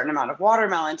eat a certain amount of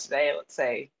watermelon today, let's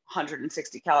say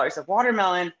 160 calories of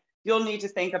watermelon, you'll need to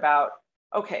think about,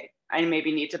 okay, I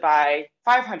maybe need to buy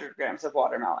 500 grams of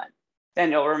watermelon.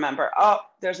 Then you'll remember, oh,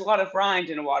 there's a lot of rind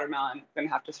in a watermelon. I'm going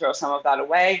to have to throw some of that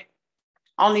away.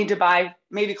 I'll need to buy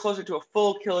maybe closer to a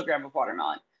full kilogram of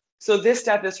watermelon. So this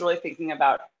step is really thinking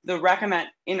about the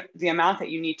amount that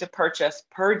you need to purchase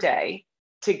per day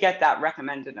to get that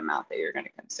recommended amount that you're going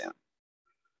to consume.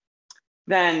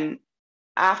 Then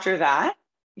after that,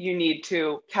 you need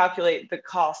to calculate the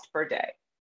cost per day.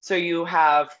 So you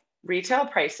have retail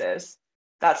prices.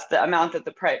 That's the amount that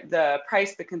the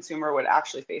price the consumer would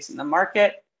actually face in the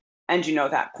market. And you know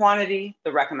that quantity,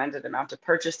 the recommended amount to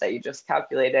purchase that you just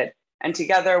calculated. And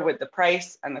together with the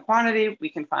price and the quantity, we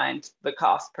can find the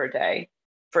cost per day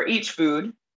for each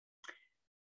food.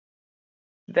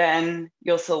 Then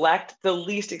you'll select the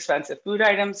least expensive food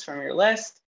items from your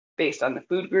list based on the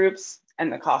food groups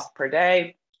and the cost per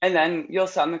day. And then you'll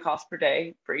sum the cost per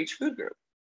day for each food group.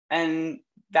 And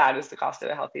that is the cost of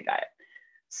a healthy diet.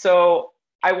 So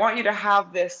I want you to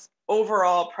have this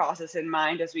overall process in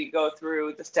mind as we go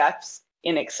through the steps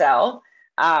in Excel.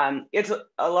 It's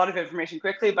a lot of information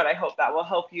quickly, but I hope that will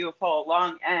help you follow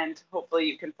along, and hopefully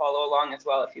you can follow along as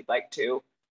well if you'd like to,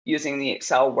 using the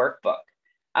Excel workbook.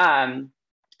 And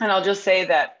I'll just say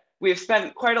that we've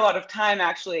spent quite a lot of time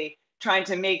actually trying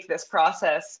to make this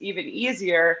process even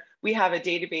easier. We have a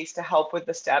database to help with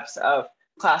the steps of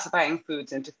classifying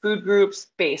foods into food groups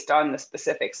based on the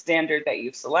specific standard that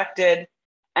you've selected,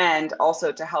 and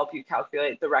also to help you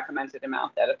calculate the recommended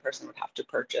amount that a person would have to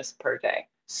purchase per day.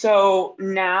 So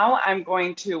now I'm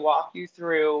going to walk you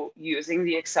through using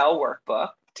the Excel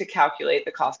workbook to calculate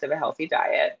the cost of a healthy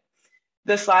diet.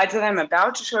 The slides that I'm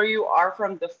about to show you are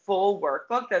from the full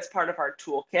workbook that's part of our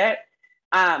toolkit.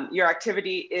 Your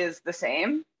activity is the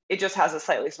same, it just has a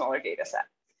slightly smaller data set.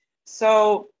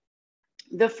 So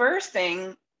the first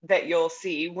thing that you'll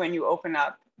see when you open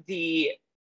up the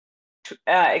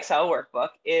Excel workbook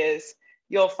is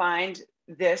you'll find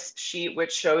this sheet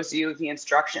which shows you the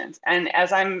instructions. And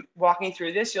as I'm walking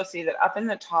through this, you'll see that up in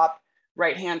the top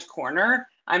right-hand corner,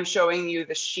 I'm showing you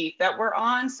the sheet that we're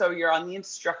on. So you're on the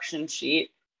instruction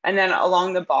sheet. And then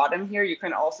along the bottom here, you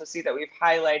can also see that we've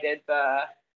highlighted the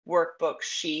workbook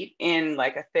sheet in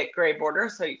like a thick gray border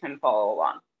so you can follow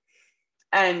along.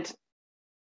 And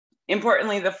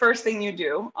importantly, the first thing you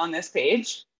do on this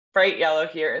page, bright yellow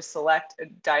here, is select a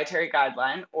dietary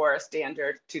guideline or a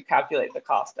standard to calculate the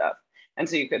cost of. And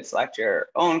so you could select your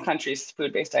own country's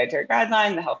food-based dietary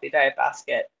guideline, the healthy diet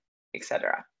basket,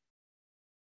 etc.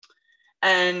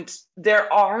 And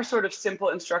there are sort of simple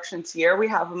instructions here. We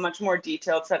have a much more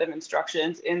detailed set of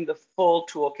instructions in the full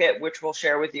toolkit, which we'll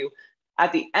share with you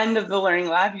at the end of the Learning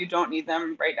Lab. You don't need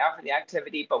them right now for the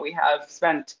activity, but we have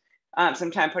spent some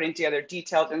time putting together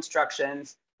detailed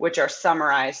instructions, which are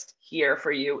summarized here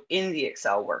for you in the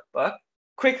Excel workbook.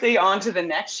 Quickly on to the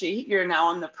next sheet. You're now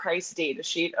on the price data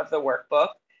sheet of the workbook.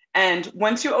 And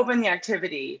once you open the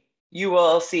activity, you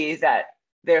will see that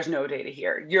there's no data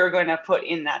here. You're going to put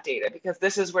in that data because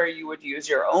this is where you would use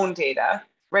your own data.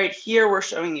 Right here, we're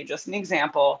showing you just an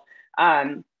example,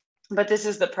 but this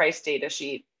is the price data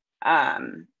sheet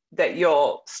that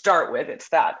you'll start with. It's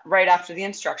that right after the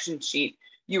instruction sheet,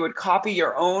 you would copy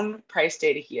your own price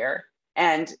data here,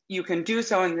 and you can do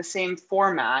so in the same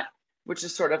format, which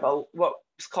is sort of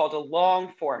what's called a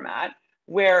long format,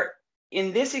 where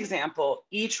in this example,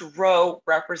 each row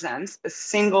represents a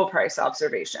single price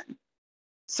observation.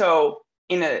 So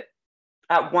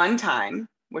at one time,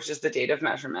 which is the date of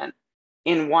measurement,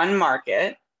 in one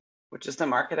market, which is the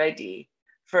market ID,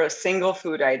 for a single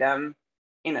food item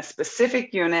in a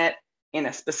specific unit in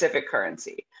a specific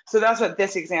currency. So that's what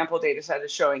this example data set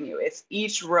is showing you. It's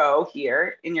each row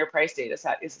here in your price data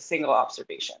set is a single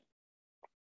observation.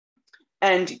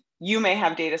 And you may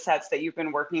have data sets that you've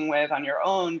been working with on your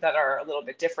own that are a little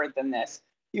bit different than this.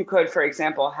 You could, for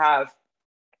example, have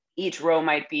Each row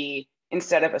might be,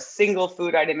 instead of a single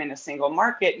food item in a single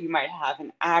market, you might have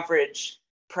an average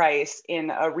price in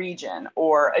a region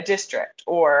or a district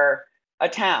or a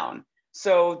town.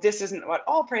 So this isn't what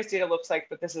all price data looks like,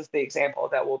 but this is the example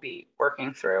that we'll be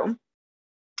working through.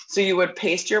 So you would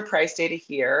paste your price data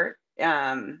here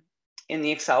in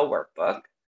the Excel workbook.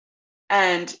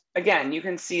 And again, you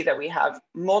can see that we have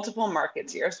multiple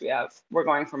markets here. So we're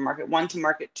going from market 1 to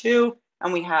market 2,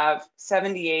 and we have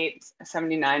 78,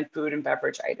 79 food and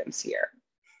beverage items here.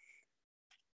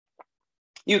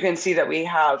 You can see that we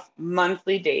have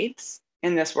monthly dates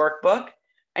in this workbook,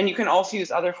 and you can also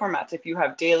use other formats. If you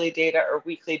have daily data or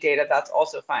weekly data, that's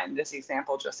also fine. This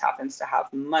example just happens to have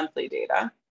monthly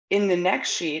data. In the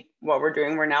next sheet, what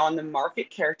we're now on the market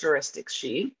characteristics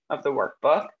sheet of the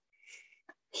workbook.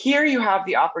 Here you have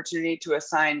the opportunity to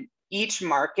assign each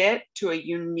market to a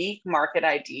unique market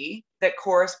ID that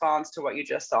corresponds to what you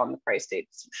just saw in the price data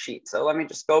sheet. So let me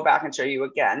just go back and show you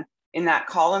again. In that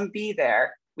column B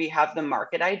there, we have the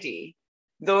market ID.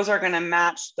 Those are going to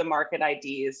match the market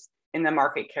IDs in the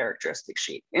market characteristics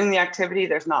sheet. In the activity,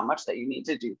 there's not much that you need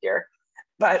to do here.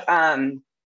 But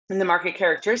in the market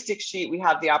characteristics sheet, we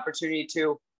have the opportunity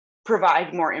to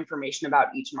provide more information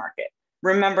about each market.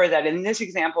 Remember that in this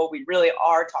example, we really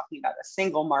are talking about a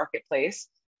single marketplace.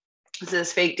 This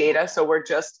is fake data, so we're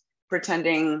just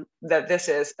pretending that this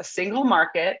is a single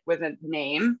market with a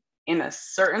name in a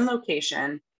certain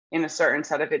location in a certain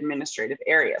set of administrative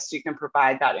areas. So you can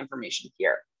provide that information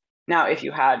here. Now, if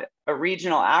you had a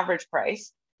regional average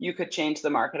price, you could change the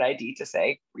market ID to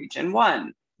say region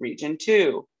 1, region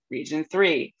 2, region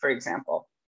 3, for example.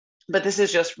 But this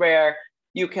is just where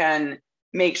you can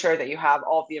make sure that you have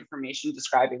all the information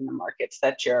describing the markets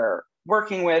that you're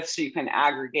working with, so you can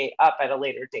aggregate up at a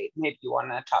later date. Maybe you want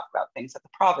to talk about things at the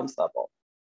province level.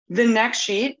 The next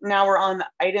sheet, now we're on the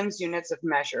items units of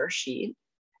measure sheet.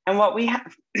 And what we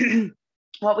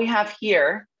have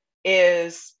here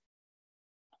is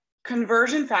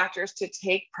conversion factors to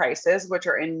take prices, which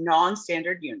are in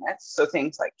non-standard units, so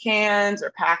things like cans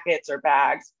or packets or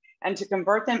bags, and to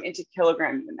convert them into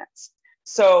kilogram units.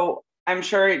 So I'm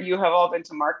sure you have all been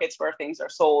to markets where things are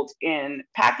sold in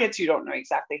packets. You don't know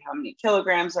exactly how many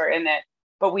kilograms are in it,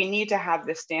 but we need to have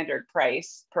the standard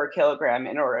price per kilogram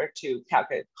in order to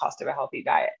calculate the cost of a healthy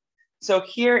diet. So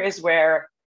here is where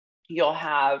you'll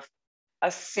have a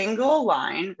single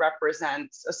line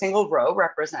represents, a single row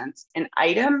represents an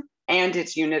item and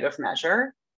its unit of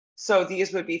measure. So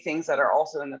these would be things that are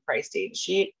also in the price data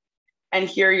sheet. And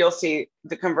here you'll see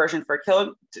the conversion for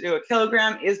to a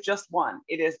kilogram is just 1.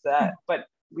 It is the, but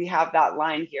we have that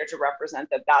line here to represent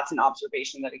that that's an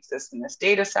observation that exists in this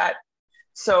data set.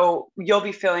 So you'll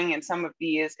be filling in some of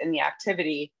these in the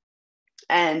activity.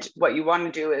 And what you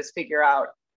want to do is figure out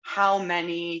how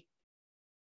many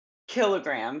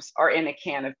kilograms are in a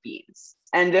can of beans.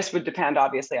 And this would depend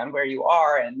obviously on where you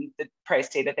are and the price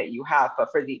data that you have. But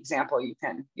for the example, you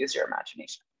can use your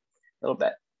imagination a little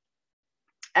bit.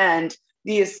 And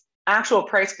these actual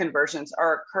price conversions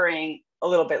are occurring a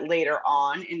little bit later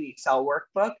on in the Excel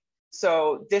workbook.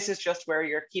 So this is just where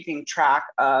you're keeping track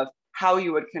of how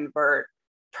you would convert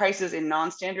prices in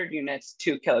non-standard units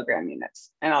to kilogram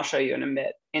units. And I'll show you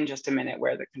in just a minute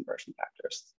where the conversion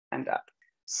factors end up.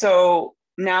 So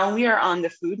now we are on the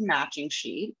food matching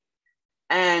sheet.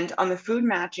 And on the food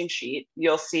matching sheet,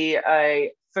 you'll see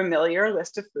a familiar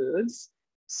list of foods.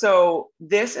 So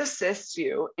this assists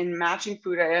you in matching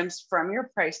food items from your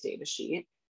price data sheet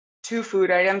to food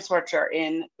items which are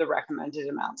in the recommended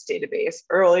amounts database.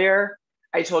 Earlier,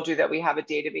 I told you that we have a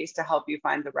database to help you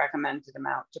find the recommended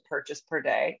amount to purchase per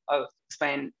day. I'll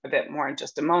explain a bit more in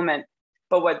just a moment.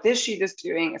 But what this sheet is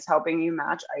doing is helping you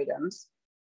match items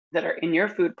that are in your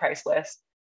food price list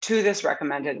to this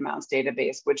recommended amounts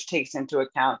database, which takes into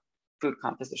account food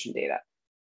composition data.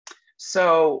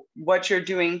 So what you're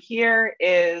doing here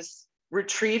is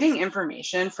retrieving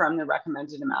information from the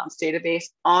recommended amounts database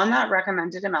on that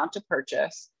recommended amount to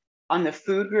purchase on the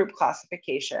food group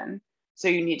classification. So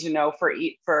you need to know for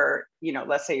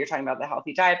let's say you're talking about the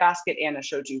healthy diet basket. Anna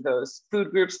showed you those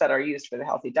food groups that are used for the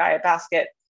healthy diet basket.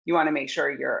 You want to make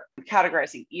sure you're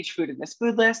categorizing each food in this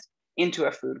food list into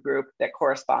a food group that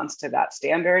corresponds to that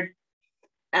standard.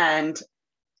 And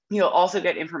you'll also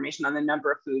get information on the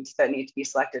number of foods that need to be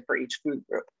selected for each food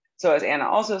group. So as Anna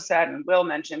also said, and Will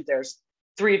mentioned, there's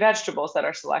 3 vegetables that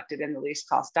are selected in the least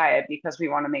cost diet because we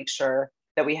want to make sure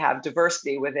that we have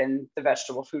diversity within the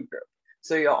vegetable food group.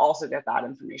 So you'll also get that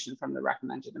information from the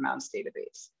recommended amounts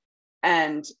database.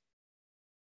 And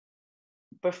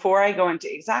before I go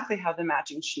into exactly how the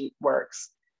matching sheet works,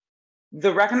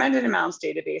 The recommended amounts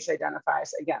database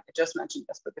identifies, again, I just mentioned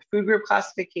this, but the food group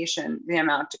classification, the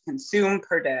amount to consume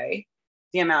per day,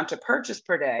 the amount to purchase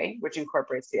per day, which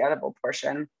incorporates the edible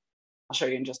portion, I'll show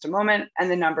you in just a moment, and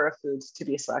the number of foods to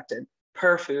be selected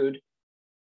per food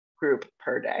group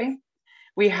per day.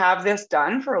 We have this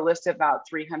done for a list of about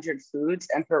 300 foods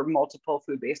and for multiple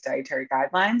food-based dietary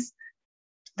guidelines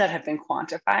that have been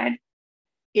quantified.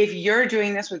 If you're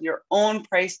doing this with your own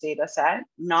price data set,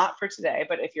 not for today,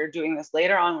 but if you're doing this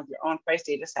later on with your own price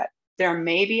data set, there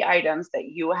may be items that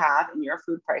you have in your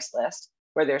food price list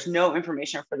where there's no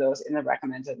information for those in the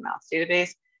recommended amounts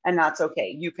database, and that's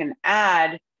okay. You can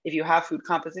add, if you have food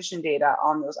composition data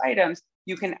on those items,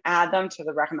 you can add them to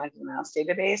the recommended amounts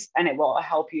database, and it will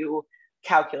help you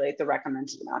calculate the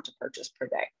recommended amount to purchase per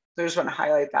day. So I just want to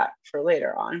highlight that for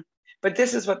later on. But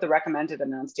this is what the recommended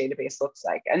amounts database looks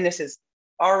like, and this is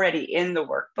already in the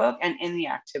workbook and in the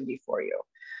activity for you.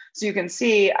 So you can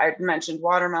see, I mentioned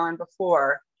watermelon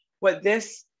before. What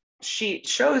this sheet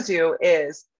shows you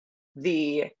is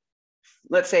the,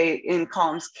 let's say in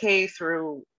columns K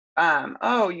through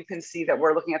O, you can see that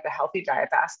we're looking at the healthy diet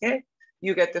basket.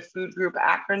 You get the food group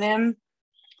acronym,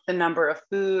 the number of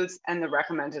foods, and the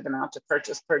recommended amount to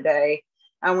purchase per day.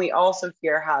 And we also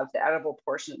here have the edible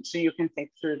portion. So you can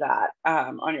think through that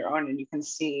on your own, and you can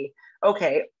see,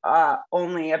 okay,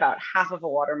 only about half of a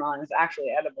watermelon is actually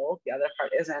edible. The other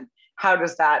part isn't. How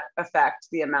does that affect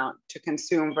the amount to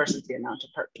consume versus the amount to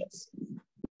purchase?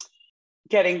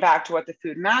 Getting back to what the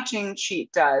food matching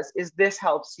sheet does is this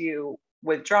helps you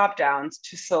with drop downs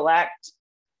to select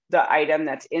the item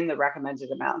that's in the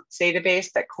recommended amounts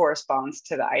database that corresponds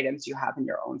to the items you have in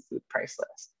your own food price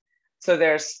list. So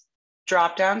there's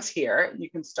drop downs here. You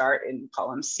can start in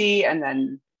column C and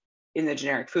then in the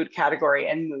generic food category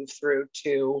and move through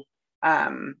to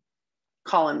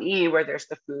column E where there's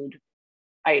the food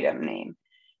item name.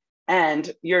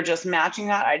 And you're just matching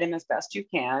that item as best you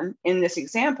can. In this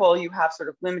example, you have sort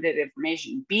of limited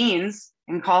information. Beans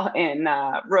in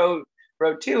row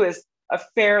 2 is a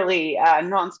fairly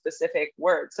non-specific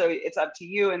word. So it's up to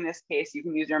you in this case. You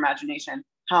can use your imagination.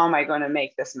 How am I going to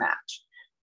make this match?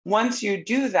 Once you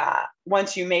do that,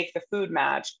 once you make the food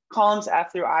match, columns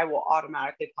F through I will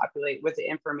automatically populate with the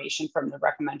information from the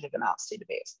recommended amounts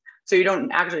database. So you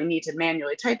don't actually need to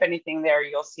manually type anything there.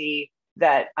 You'll see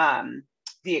that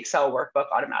the Excel workbook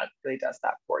automatically does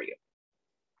that for you.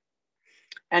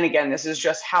 And again, this is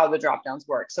just how the dropdowns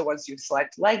work. So once you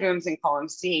select legumes in column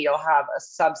C, you'll have a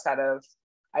subset of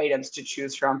items to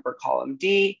choose from for column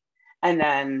D. And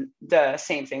then the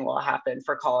same thing will happen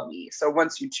for column E. So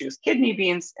once you choose kidney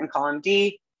beans in column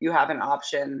D, you have an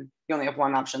option, you only have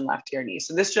one option left here in E.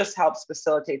 So this just helps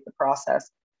facilitate the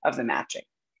process of the matching.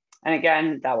 And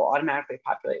again, that will automatically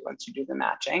populate once you do the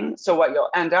matching. So what you'll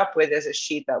end up with is a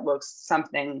sheet that looks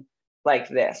something like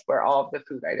this, where all of the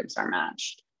food items are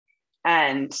matched.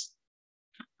 And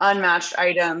unmatched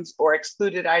items or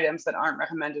excluded items that aren't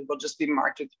recommended will just be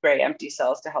marked with gray empty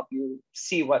cells to help you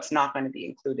see what's not going to be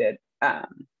included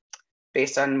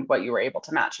based on what you were able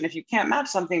to match. And if you can't match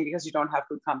something because you don't have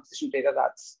food composition data,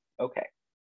 that's okay.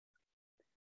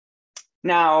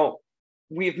 Now,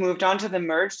 we've moved on to the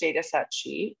merge data set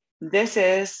sheet. This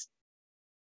is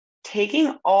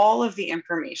taking all of the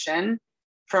information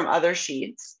from other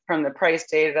sheets, from the price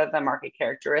data, the market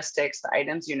characteristics, the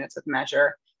items, units of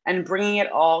measure, and bringing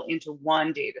it all into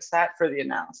one data set for the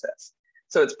analysis.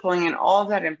 So it's pulling in all of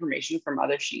that information from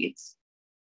other sheets,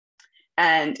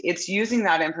 and it's using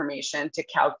that information to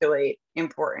calculate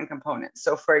important components.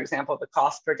 So for example, the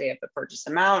cost per day of the purchase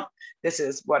amount, this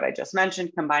is what I just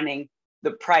mentioned, combining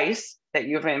the price that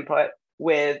you've input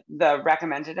with the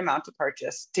recommended amount to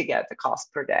purchase to get the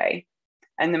cost per day.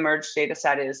 And the merged data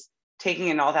set is taking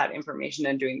in all that information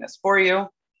and doing this for you.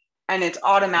 And it's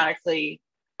automatically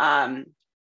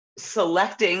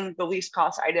selecting the least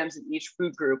cost items in each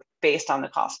food group based on the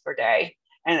cost per day.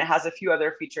 And it has a few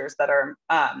other features that are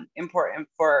important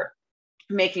for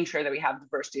making sure that we have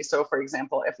diversity. So for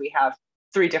example, if we have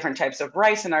 3 different types of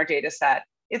rice in our data set,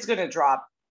 it's going to drop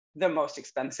the most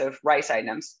expensive rice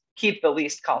items, keep the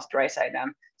least cost rice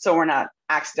item. So we're not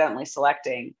accidentally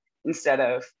selecting, instead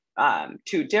of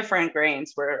 2 different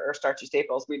grains or starchy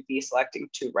staples, we'd be selecting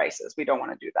 2 rices. We don't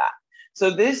want to do that. So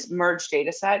this merged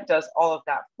data set does all of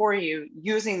that for you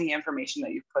using the information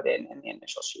that you've put in the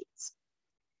initial sheets.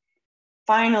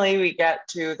 Finally, we get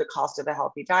to the cost of a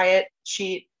healthy diet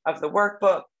sheet of the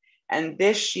workbook. And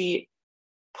this sheet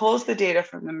pulls the data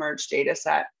from the merged data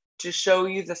set to show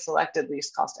you the selected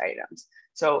least cost items.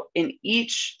 So in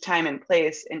each time and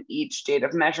place, in each date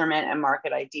of measurement and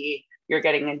market ID, you're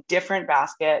getting a different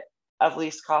basket of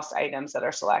least cost items that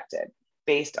are selected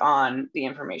based on the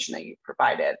information that you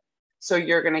provided. So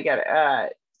you're going to get a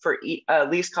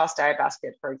least cost diet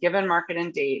basket for a given market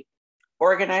and date,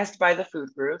 organized by the food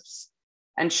groups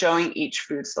and showing each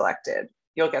food selected.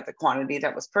 You'll get the quantity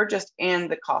that was purchased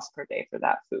and the cost per day for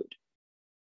that food.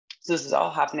 So this is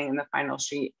all happening in the final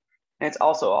sheet. And it's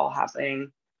also all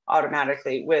happening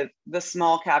automatically, with the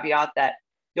small caveat that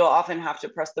you'll often have to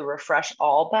press the refresh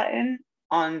all button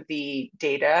on the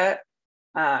data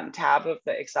tab of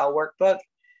the Excel workbook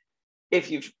if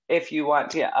you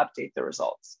want to update the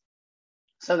results.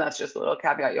 So that's just a little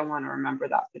caveat. You'll want to remember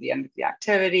that for the end of the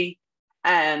activity.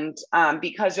 And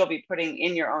because you'll be putting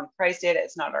in your own price data,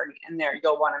 it's not already in there,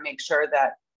 you'll want to make sure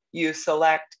that you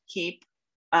select keep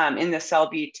in the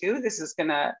cell B2. This is going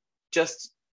to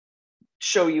just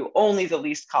show you only the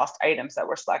least cost items that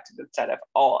were selected instead of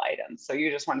all items. So you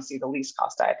just want to see the least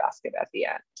cost diet basket at the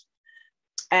end.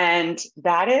 And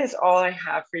that is all I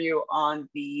have for you on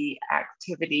the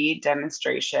activity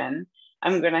demonstration.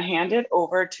 I'm going to hand it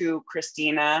over to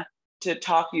Christina to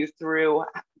talk you through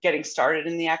getting started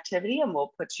in the activity, and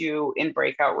we'll put you in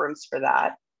breakout rooms for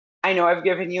that. I know I've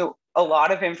given you a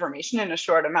lot of information in a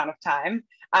short amount of time.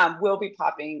 We'll be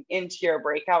popping into your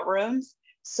breakout rooms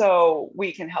so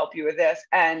we can help you with this.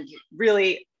 And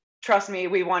really, trust me,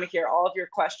 we want to hear all of your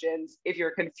questions. If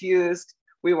you're confused,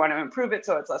 we want to improve it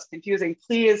so it's less confusing.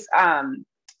 Please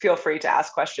feel free to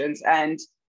ask questions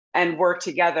and work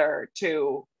together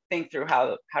to think through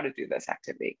how to do this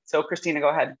activity. So Christina, go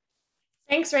ahead.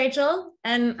 Thanks, Rachel.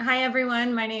 And hi,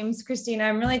 everyone. My name's Christina.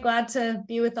 I'm really glad to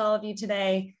be with all of you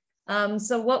today.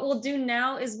 So what we'll do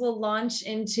now is we'll launch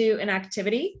into an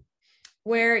activity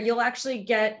where you'll actually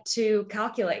get to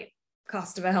calculate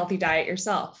cost of a healthy diet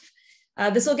yourself.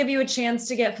 This will give you a chance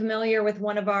to get familiar with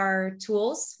one of our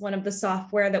tools, one of the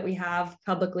software that we have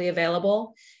publicly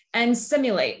available, and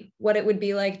simulate what it would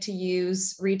be like to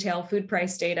use retail food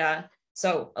price data.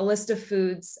 So a list of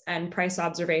foods and price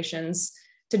observations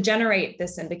to generate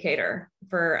this indicator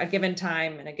for a given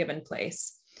time and a given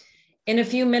place. In a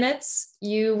few minutes,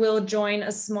 you will join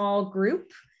a small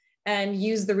group and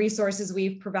use the resources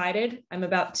we've provided. I'm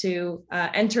about to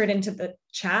enter it into the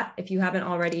chat if you haven't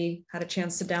already had a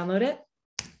chance to download it.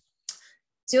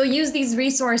 So you'll use these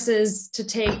resources to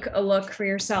take a look for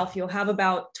yourself. You'll have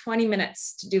about 20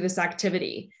 minutes to do this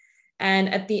activity.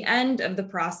 And at the end of the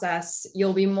process,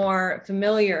 you'll be more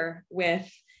familiar with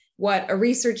what a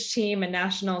research team, a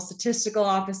national statistical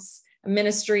office, a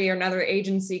ministry, or another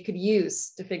agency could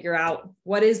use to figure out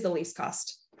what is the least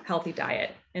cost healthy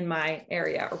diet in my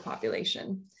area or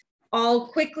population. I'll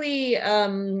quickly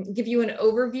give you an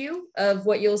overview of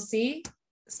what you'll see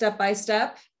step by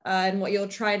step and what you'll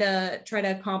try to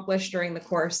accomplish during the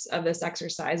course of this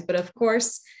exercise. But of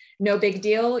course, no big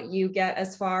deal. You get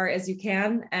as far as you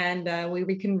can, and we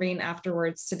reconvene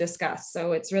afterwards to discuss.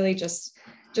 So it's really just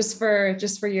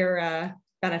for your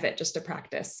benefit, just to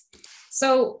practice.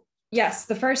 So yes,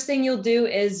 the first thing you'll do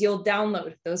is you'll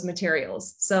download those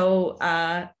materials. So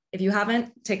if you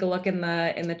haven't, take a look in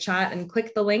the chat and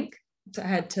click the link to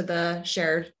head to the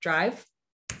shared drive.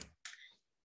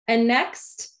 And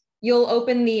next, you'll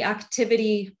open the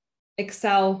activity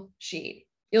Excel sheet.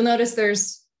 You'll notice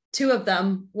there's two of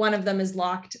them. One of them is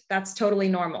locked. That's totally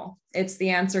normal. It's the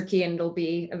answer key and it'll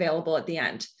be available at the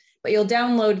end. But you'll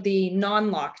download the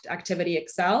non-locked activity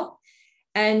Excel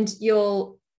and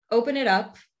you'll open it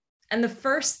up. And the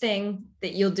first thing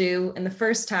that you'll do in the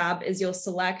first tab is you'll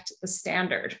select the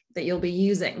standard that you'll be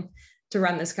using to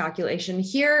run this calculation.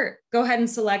 Here, go ahead and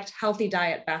select Healthy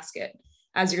Diet Basket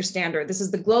as your standard. This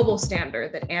is the global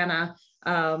standard that Anna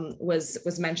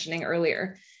was mentioning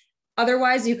earlier.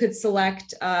 Otherwise, you could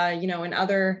select, in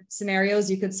other scenarios,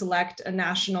 you could select a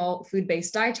national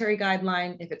food-based dietary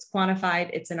guideline. If it's quantified,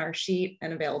 it's in our sheet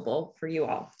and available for you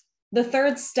all. The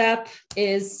third step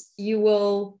is you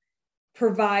will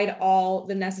provide all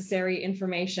the necessary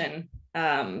information.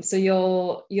 So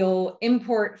you'll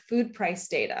import food price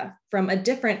data from a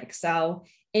different Excel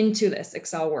into this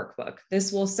Excel workbook.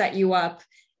 This will set you up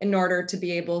in order to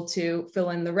be able to fill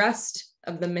in the rest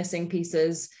of the missing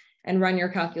pieces and run your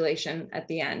calculation at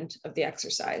the end of the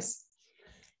exercise.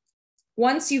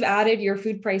 Once you've added your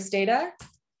food price data,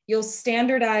 you'll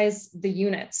standardize the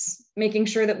units, making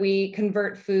sure that we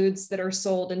convert foods that are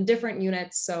sold in different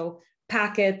units. So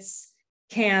packets,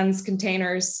 cans,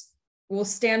 containers, we'll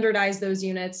standardize those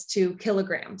units to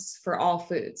kilograms for all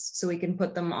foods so we can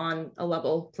put them on a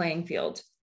level playing field.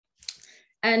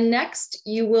 And next,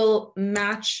 you will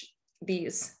match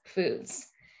these foods.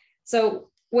 So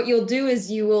what you'll do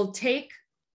is you will take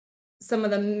some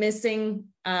of the missing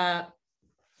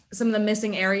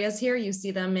areas here. You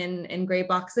see them in gray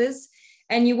boxes,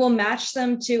 and you will match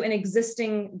them to an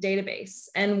existing database.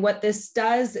 And what this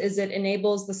does is it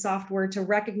enables the software to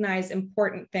recognize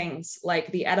important things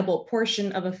like the edible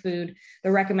portion of a food,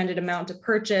 the recommended amount to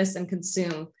purchase and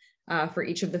consume for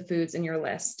each of the foods in your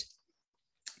list.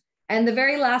 And the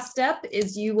very last step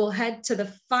is you will head to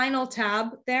the final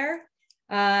tab there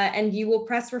and you will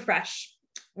press refresh.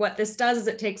 What this does is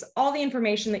it takes all the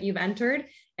information that you've entered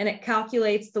and it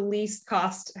calculates the least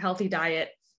cost healthy diet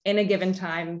in a given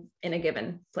time, in a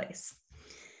given place.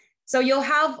 So you'll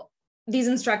have these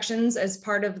instructions as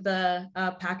part of the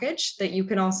package that you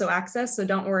can also access. So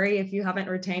don't worry if you haven't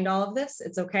retained all of this,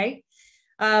 it's okay.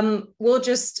 We'll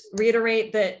just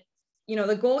reiterate that, you know,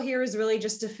 the goal here is really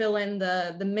just to fill in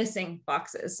the missing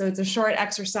boxes. So it's a short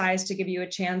exercise to give you a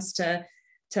chance to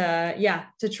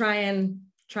try and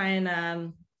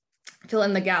fill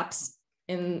in the gaps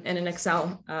in an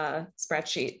Excel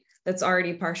spreadsheet that's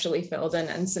already partially filled in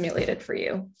and simulated for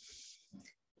you.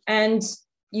 And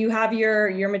you have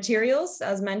your materials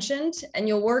as mentioned, and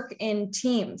you'll work in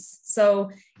teams.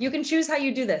 So you can choose how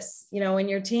you do this. You know, in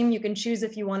your team, you can choose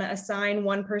if you want to assign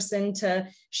one person to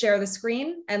share the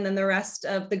screen, and then the rest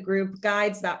of the group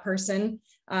guides that person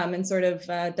and sort of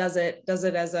does it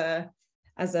as a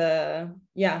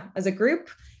group.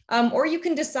 Or you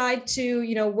can decide to,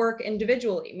 you know, work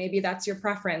individually. Maybe that's your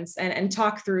preference, and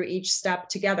talk through each step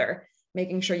together,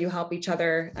 making sure you help each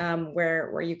other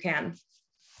where you can.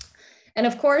 And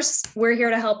of course, we're here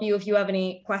to help you if you have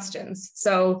any questions.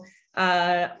 So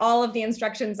all of the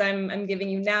instructions I'm giving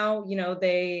you now, you know,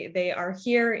 they are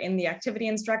here in the activity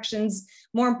instructions.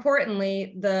 More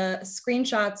importantly, the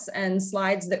screenshots and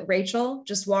slides that Rachel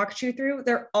just walked you through,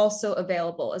 they're also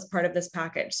available as part of this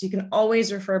package. So you can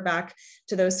always refer back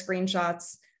to those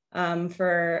screenshots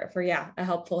for a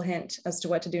helpful hint as to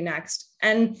what to do next.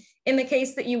 And in the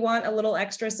case that you want a little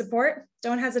extra support,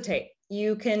 don't hesitate.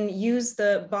 You can use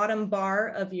the bottom bar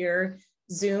of your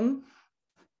Zoom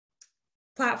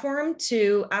platform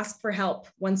to ask for help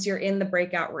once you're in the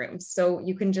breakout rooms. So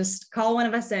you can just call one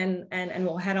of us in and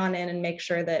we'll head on in and make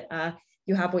sure that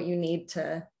you have what you need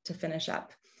to finish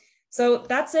up. So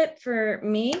that's it for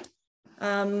me.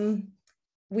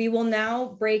 We will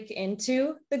now break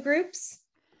into the groups.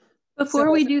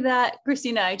 Before we do that,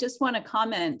 Christina, I just want to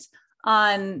comment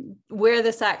on where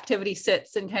this activity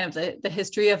sits in kind of the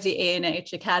history of the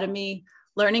ANH Academy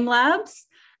Learning Labs.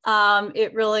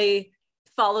 It really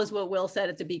follows what Will said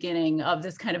at the beginning of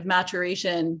this kind of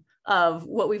maturation of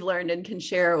what we've learned and can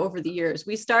share over the years.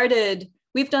 We've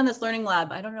done this learning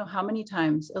lab, I don't know how many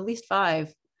times, at least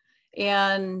 5.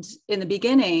 And in the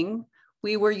beginning,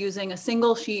 we were using a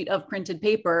single sheet of printed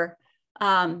paper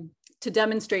to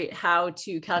demonstrate how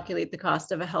to calculate the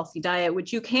cost of a healthy diet,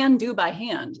 which you can do by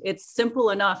hand. It's simple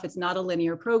enough. It's not a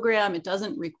linear program. It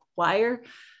doesn't require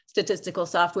statistical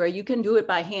software. You can do it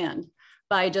by hand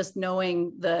by just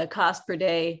knowing the cost per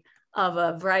day of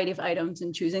a variety of items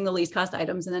and choosing the least cost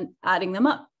items and then adding them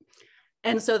up.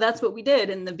 And so that's what we did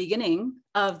in the beginning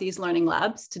of these learning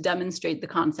labs to demonstrate the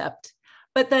concept.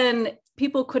 But then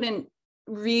people couldn't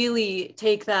really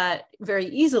take that very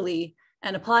easily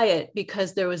and apply it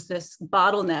because there was this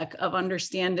bottleneck of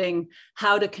understanding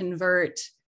how to convert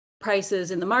prices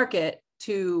in the market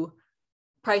to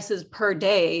prices per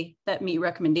day that meet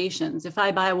recommendations. If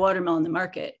I buy a watermelon in the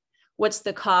market, what's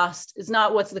the cost? It's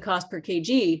not what's the cost per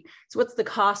kg, it's what's the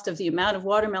cost of the amount of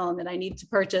watermelon that I need to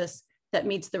purchase that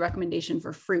meets the recommendation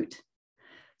for fruit.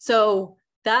 So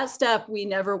that step we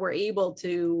never were able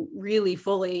to really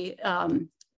fully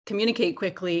communicate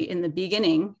quickly in the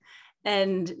beginning.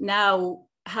 And now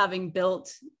having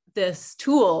built this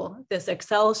tool, this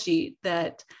Excel sheet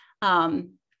that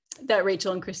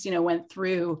Rachel and Christina went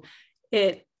through,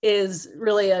 it is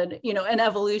really an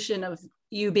evolution of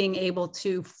you being able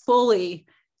to fully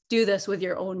do this with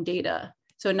your own data.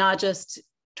 So not just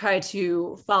try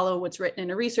to follow what's written in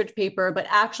a research paper, but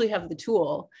actually have the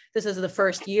tool. This is the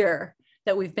first year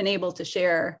that we've been able to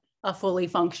share a fully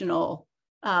functional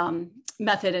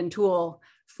method and tool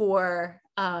for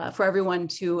everyone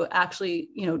to actually,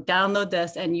 download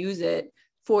this and use it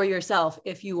for yourself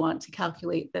if you want to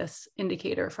calculate this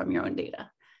indicator from your own data.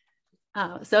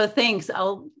 So thanks.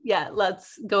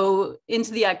 Let's go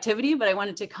into the activity, but I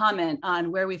wanted to comment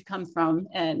on where we've come from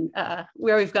and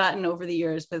where we've gotten over the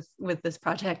years with this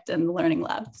project and the learning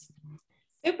labs.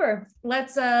 Super.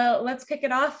 Let's kick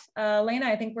it off. Lena,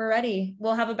 I think we're ready.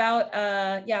 We'll have about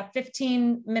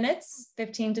 15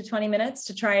 to 20 minutes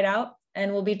to try it out.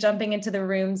 And we'll be jumping into the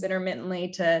rooms intermittently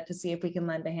to see if we can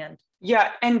lend a hand.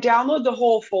 Yeah, and download the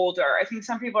whole folder. I think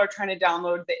some people are trying to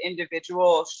download the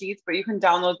individual sheets, but you can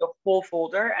download the whole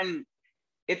folder, and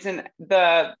it's in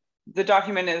the the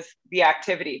document is the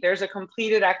activity. There's a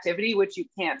completed activity, which you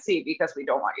can't see because we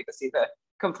don't want you to see the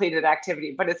completed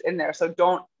activity, but it's in there. So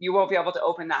you won't be able to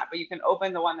open that, but you can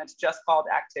open the one that's just called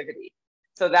activity.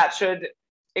 So that should,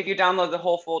 if you download the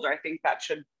whole folder, I think that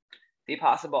should be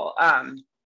possible.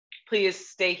 Please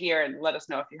stay here and let us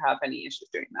know if you have any issues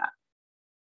doing that.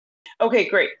 Okay,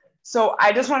 great. So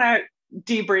I just want to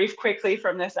debrief quickly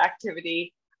from this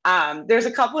activity. There's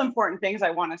a couple important things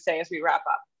I want to say as we wrap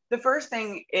up. The first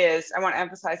thing is I want to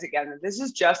emphasize again that this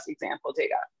is just example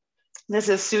data. This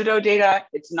is pseudo data.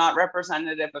 It's not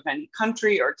representative of any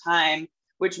country or time,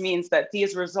 which means that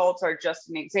these results are just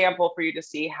an example for you to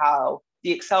see how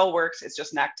the Excel works. It's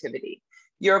just an activity.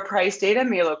 Your price data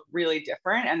may look really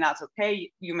different, and that's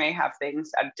okay. You may have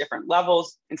things at different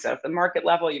levels. Instead of the market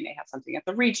level, you may have something at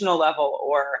the regional level,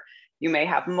 or you may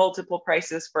have multiple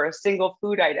prices for a single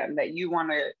food item that you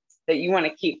want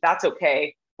to keep. That's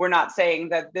okay. We're not saying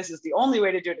that this is the only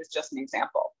way to do it. It's just an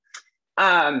example.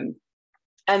 And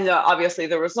obviously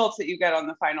the results that you get on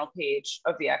the final page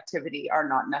of the activity are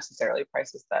not necessarily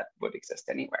prices that would exist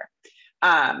anywhere.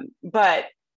 But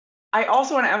I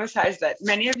also want to emphasize that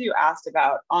many of you asked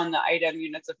about on the item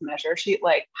units of measure sheet,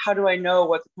 like, how do I know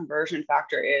what the conversion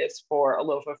factor is for a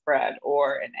loaf of bread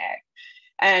or an egg?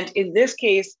 And in this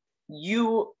case,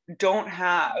 you don't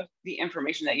have the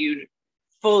information that you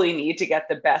fully need to get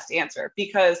the best answer,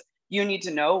 because you need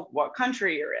to know what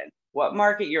country you're in, what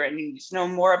market you're in. You need to know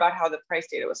more about how the price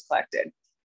data was collected.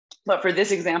 But for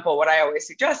this example, what I always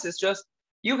suggest is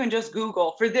you can just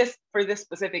Google for this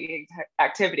specific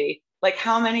activity, like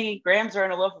how many grams are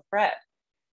in a loaf of bread.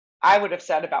 I would have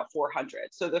said about 400.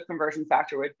 So the conversion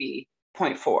factor would be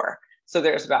 0.4. So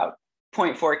there's about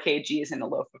 0.4 kgs in a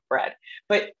loaf of bread.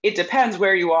 But it depends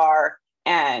where you are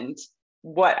and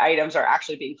what items are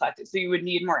actually being collected. So you would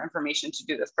need more information to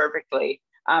do this perfectly.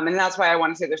 And that's why I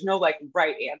want to say there's no like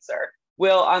right answer.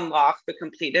 We'll unlock the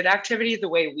completed activity the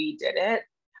way we did it.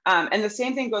 And the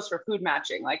same thing goes for food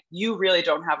matching. Like, you really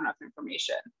don't have enough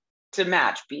information to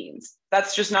match beans.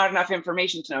 That's just not enough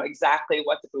information to know exactly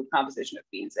what the food composition of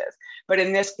beans is. But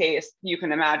in this case, you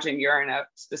can imagine you're in a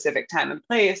specific time and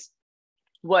place,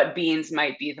 what beans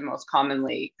might be the most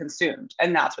commonly consumed,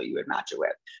 and that's what you would match it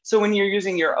with. So when you're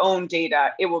using your own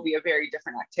data, it will be a very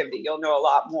different activity. You'll know a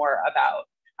lot more about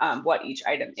what each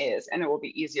item is, and it will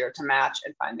be easier to match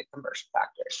and find the conversion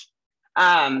factors.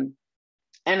 And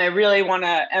I really want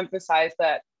to emphasize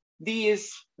that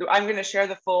I'm going to share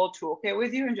the full toolkit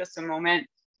with you in just a moment.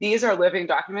 These are living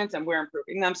documents and we're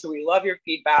improving them. So we love your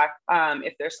feedback.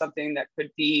 If there's something that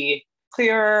could be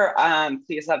clearer,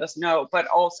 please let us know. But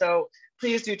also,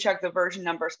 please do check the version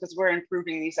numbers, because we're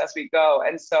improving these as we go.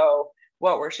 And so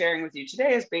what we're sharing with you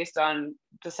today is based on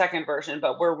the second version,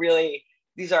 but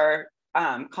these are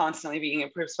constantly being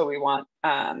improved. So we want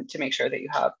to make sure that you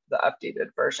have the updated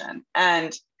version.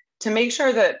 And to make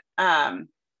sure that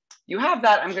you have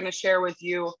that, I'm going to share with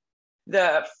you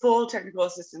the full technical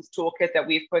assistance toolkit that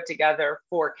we've put together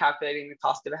for calculating the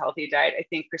cost of a healthy diet. I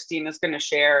think Christina's going to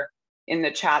share in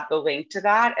the chat the link to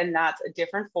that. And that's a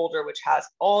different folder which has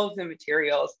all of the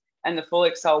materials and the full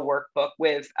Excel workbook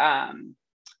with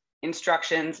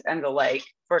instructions and the like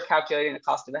for calculating the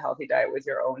cost of a healthy diet with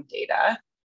your own data.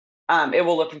 It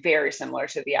will look very similar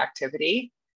to the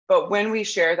activity. But when we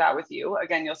share that with you,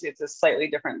 again, you'll see it's a slightly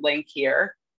different link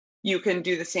here. You can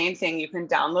do the same thing. You can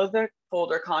download the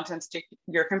folder contents to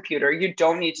your computer. You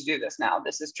don't need to do this now.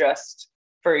 This is just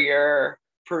for your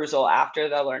perusal after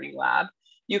the Learning Lab.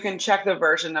 You can check the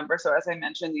version number. So as I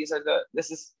mentioned, this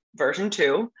is version 2.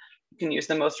 You can use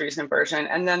the most recent version.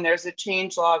 And then there's a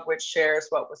change log which shares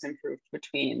what was improved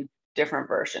between different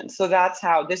versions. So that's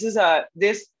how this is a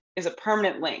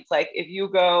permanent link. Like, if you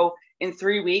go in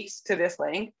 3 weeks to this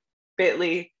link,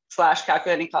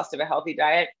 bit.ly/calculating cost of a healthy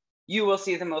diet, you will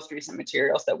see the most recent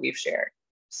materials that we've shared.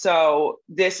 So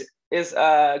this is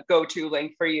a go-to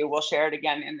link for you. We'll share it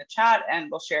again in the chat, and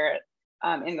we'll share it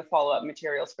in the follow-up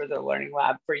materials for the Learning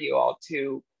Lab for you all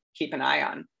to keep an eye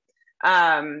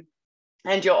on.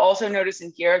 And you'll also notice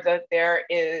in here that there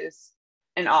is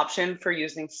an option for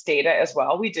using Stata as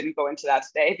well. We didn't go into that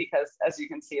today because, as you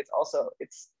can see, it's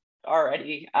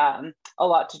already a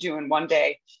lot to do in one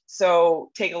day.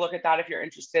 So take a look at that if you're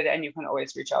interested, and you can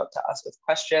always reach out to us with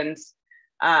questions.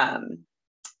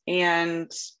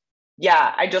 And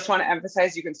yeah, I just want to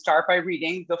emphasize, you can start by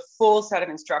reading the full set of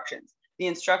instructions. The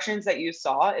instructions that you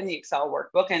saw in the Excel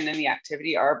workbook and in the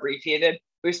activity are abbreviated.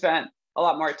 We spent a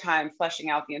lot more time fleshing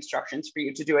out the instructions for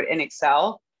you to do it in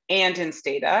Excel and in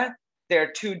Stata.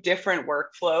 They're two different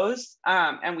workflows,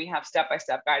 and we have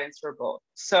step-by-step guidance for both.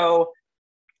 So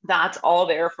that's all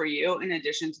there for you in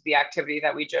addition to the activity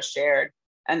that we just shared.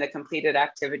 and the completed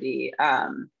activity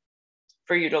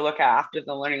for you to look at after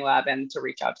the Learning Lab and to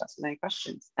reach out to us with any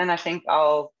questions. And I think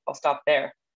I'll stop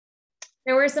there.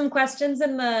 There were some questions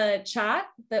in the chat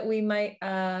that we might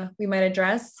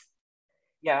address.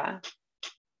 Yeah.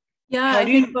 Yeah, I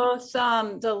think both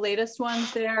the latest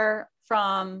ones there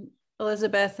from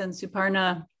Elizabeth and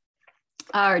Suparna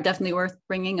are definitely worth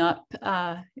bringing up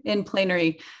in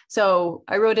plenary. So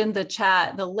I wrote in the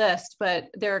chat the list, but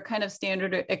there are kind of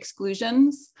standard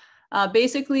exclusions.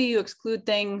 Basically, you exclude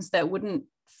things that wouldn't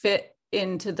fit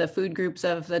into the food groups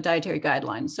of the dietary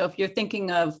guidelines. So if you're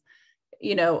thinking of,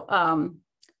 you know,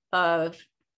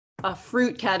 a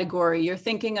fruit category, you're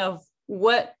thinking of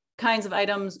what kinds of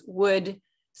items would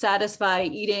satisfy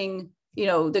eating, you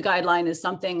know, the guideline is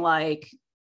something like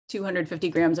 250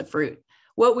 grams of fruit.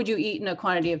 What would you eat in a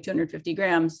quantity of 250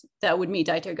 grams that would meet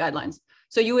dietary guidelines?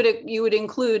 So you would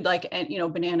include, like, you know,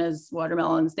 bananas,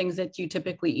 watermelons, things that you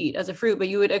typically eat as a fruit, but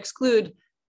you would exclude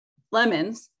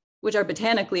lemons, which are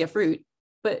botanically a fruit,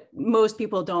 but most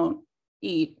people don't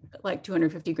eat like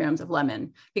 250 grams of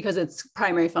lemon because its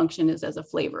primary function is as a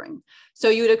flavoring. So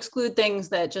you would exclude things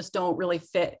that just don't really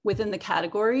fit within the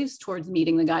categories towards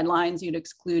meeting the guidelines. You'd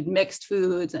exclude mixed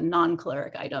foods and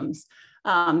non-caloric items.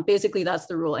 Basically, that's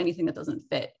the rule, anything that doesn't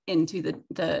fit into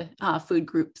the food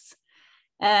groups.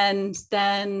 And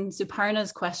then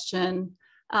Suparna's question,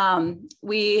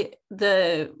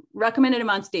 the recommended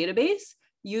amounts database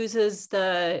uses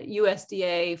the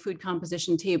USDA food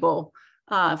composition table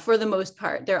for the most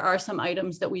part. There are some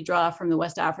items that we draw from the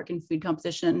West African food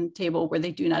composition table where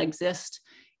they do not exist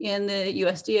in the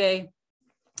USDA.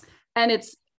 And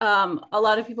it's a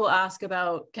lot of people ask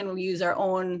about, can we use our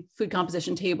own food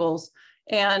composition tables?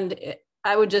 And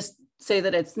I would just say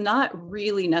that it's not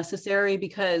really necessary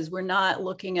because we're not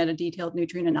looking at a detailed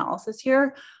nutrient analysis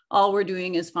here. All we're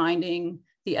doing is finding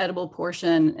the edible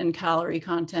portion and calorie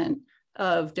content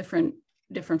of different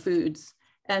foods.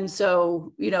 And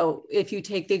so, you know, if you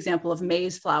take the example of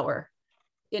maize flour,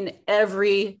 in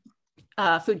every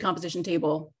food composition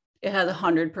table, it has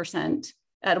 100%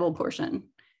 edible portion,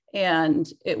 and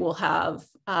it will have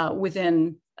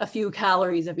within a few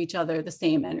calories of each other the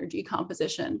same energy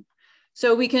composition.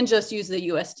 So we can just use the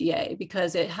USDA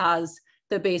because it has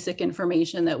the basic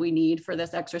information that we need for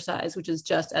this exercise, which is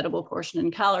just edible portion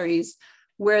and calories.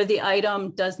 Where the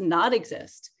item does not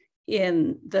exist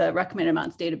in the recommended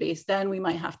amounts database, then we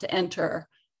might have to enter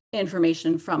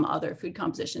information from other food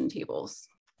composition tables.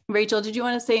 Rachel, did you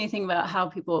want to say anything about how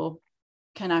people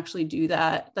can actually do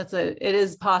that? It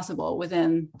is possible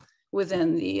within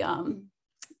the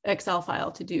Excel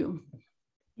file to do.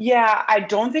 Yeah, I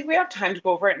don't think we have time to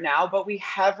go over it now, but we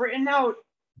have written out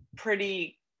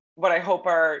pretty, what I hope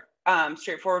are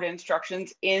straightforward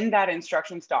instructions in that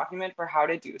instructions document for how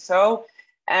to do so.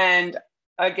 And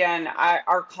again,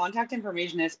 our contact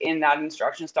information is in that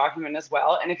instructions document as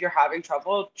well. And if you're having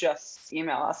trouble, just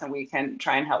email us and we can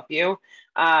try and help you.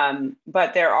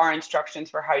 But there are instructions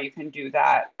for how you can do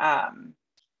that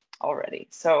already.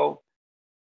 So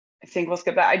I think we'll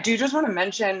skip that. I do just want to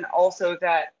mention also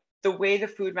that the way the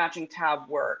food matching tab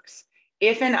works,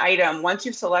 if an item, once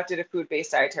you've selected a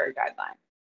food-based dietary guideline,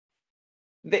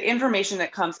 the information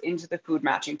that comes into the food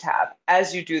matching tab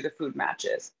as you do the food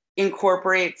matches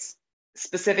incorporates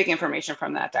specific information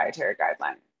from that dietary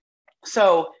guideline.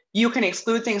 So you can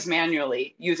exclude things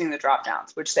manually using the drop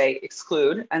downs, which say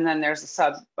exclude, and then there's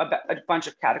a bunch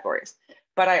of categories.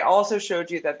 But I also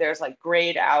showed you that there's like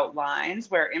grayed out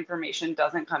lines where information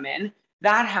doesn't come in.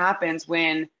 That happens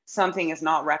when something is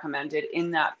not recommended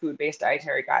in that food-based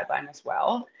dietary guideline as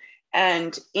well.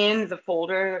 And in the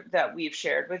folder that we've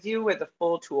shared with you with the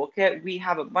full toolkit, we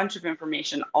have a bunch of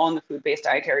information on the food-based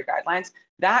dietary guidelines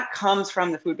that comes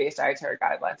from the food-based dietary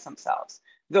guidelines themselves.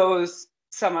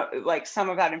 Some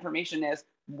of that information is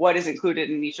what is included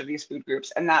in each of these food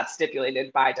groups, and that's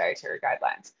stipulated by dietary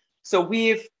guidelines. So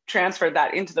we've transferred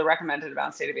that into the recommended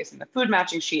amounts database in the food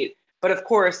matching sheet. But of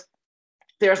course,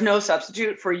 there's no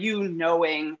substitute for you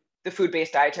knowing the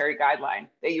food-based dietary guideline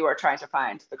that you are trying to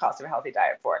find the cost of a healthy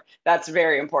diet for. That's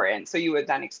very important. So you would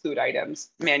then exclude items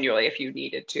manually if you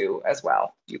needed to as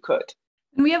well. You could.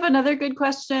 And we have another good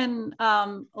question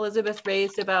Elizabeth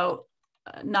raised about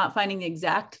not finding the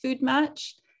exact food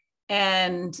match.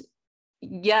 And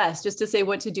yes, just to say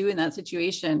what to do in that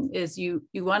situation is you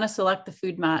want to select the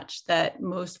food match that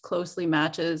most closely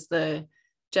matches the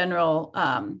general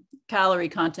calorie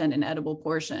content and edible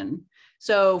portion.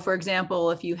 So for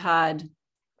example, if you had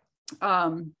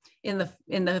in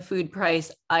the food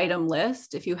price item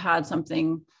list, if you had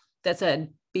something that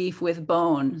said beef with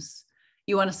bones,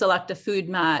 you want to select a food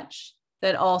match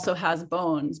that also has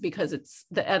bones because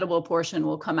the edible portion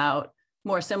will come out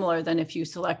more similar than if you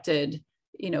selected,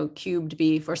 cubed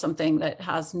beef or something that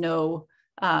has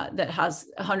that has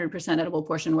 100% edible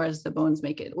portion, whereas the bones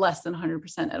make it less than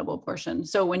 100% edible portion.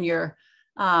 So when you're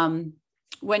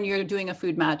doing a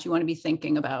food match, you want to be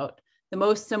thinking about the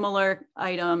most similar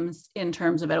items in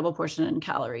terms of edible portion and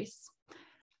calories.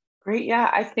 Great. Yeah,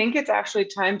 I think it's actually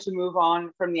time to move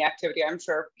on from the activity. I'm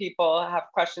sure people have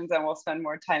questions and we'll spend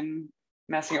more time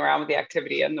messing around with the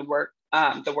activity and the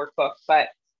workbook. But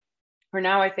for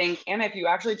now, I think, Anna, if you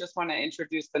actually just want to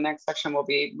introduce the next section, we'll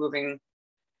be moving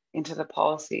into the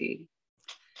policy.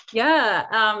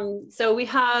 Yeah, so we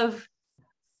have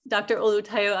Dr.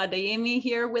 Olutayo Adeyemi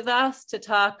here with us to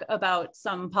talk about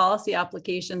some policy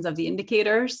applications of the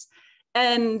indicators.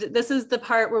 And this is the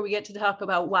part where we get to talk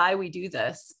about why we do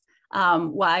this.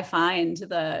 Why find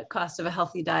the cost of a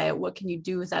healthy diet? What can you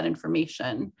do with that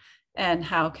information? And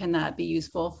how can that be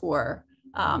useful for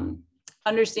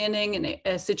understanding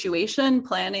a situation,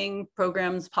 planning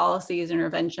programs, policies,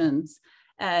 interventions,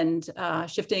 and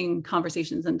shifting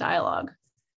conversations and dialogue.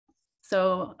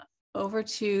 So over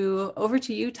to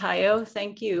you, Tayo.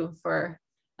 Thank you for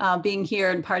being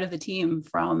here and part of the team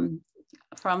from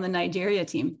the Nigeria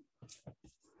team.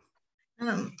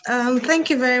 Thank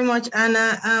you very much,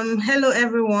 Anna. Hello,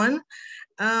 everyone.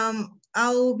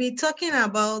 I'll be talking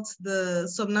about the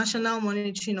subnational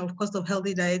monitoring of cost of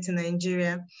healthy diet in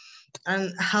Nigeria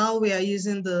and how we are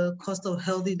using the cost of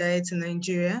healthy diet in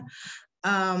Nigeria.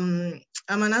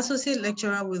 I'm an associate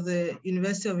lecturer with the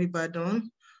University of Ibadan,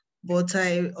 but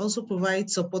I also provide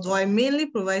support, or I mainly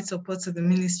provide support to the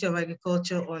Ministry of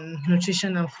Agriculture on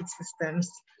nutrition and food systems.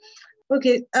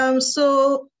 Okay,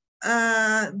 so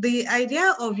the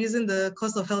idea of using the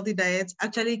cost of healthy diets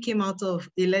actually came out of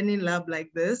a learning lab like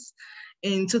this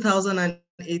in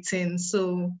 2018.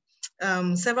 So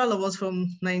several of us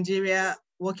from Nigeria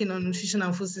working on nutrition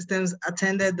and food systems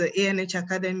attended the ANH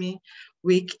Academy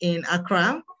Week in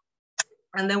Accra.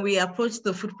 And then we approached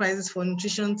the food prices for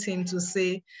nutrition team to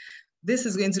say, this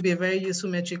is going to be a very useful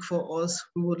metric for us.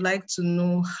 We would like to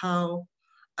know how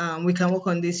we can work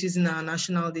on this using our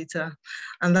national data.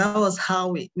 And that was how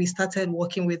we started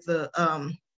working with the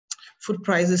food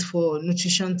prices for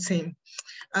nutrition team.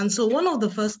 And so one of the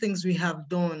first things we have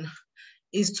done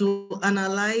is to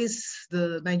analyze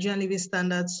the Nigerian Living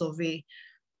Standards Survey.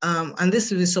 And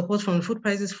this is with support from the food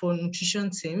prices for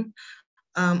nutrition team,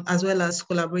 as well as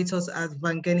collaborators at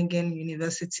Van Groningen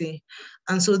University.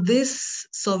 And so this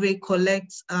survey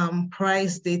collects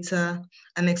price data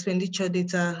and expenditure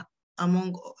data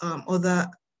among other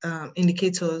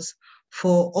indicators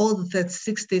for all the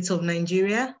 36 states of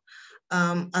Nigeria,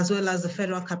 as well as the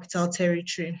Federal Capital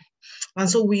Territory. And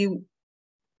so we've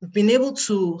been able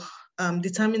to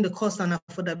determine the cost and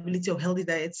affordability of healthy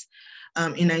diets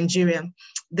in Nigeria.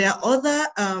 There are other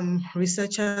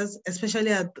researchers,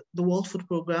 especially at the World Food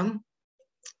Programme,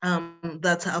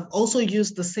 that have also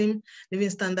used the same Living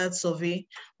Standards Survey,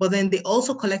 but then they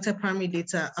also collected primary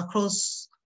data across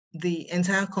the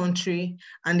entire country,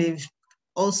 and they've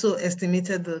also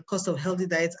estimated the cost of healthy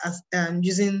diets as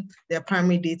using their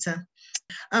primary data.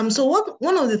 So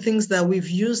one of the things that we've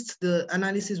used the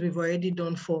analysis we've already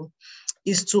done for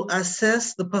is to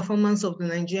assess the performance of the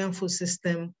Nigerian food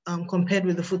system compared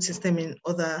with the food system in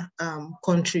other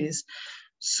countries.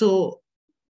 So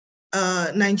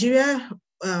Nigeria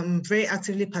very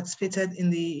actively participated in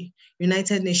the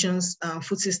United Nations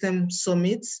Food System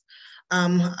Summits,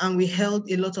 and we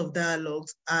held a lot of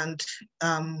dialogues and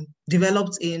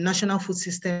developed a national food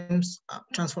systems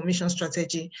transformation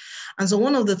strategy. And so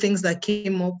one of the things that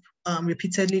came up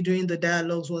repeatedly during the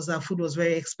dialogues was that food was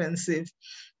very expensive.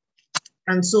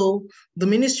 And so the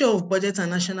Ministry of Budget and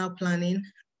National Planning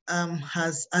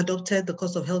has adopted the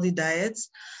cost of healthy diets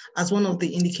as one of the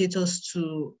indicators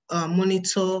to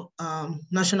monitor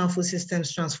national food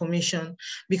systems transformation,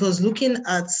 because looking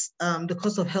at the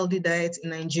cost of healthy diets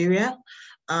in Nigeria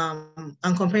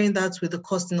and comparing that with the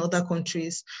cost in other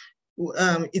countries,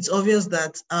 it's obvious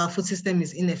that our food system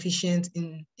is inefficient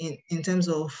in terms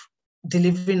of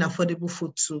delivering affordable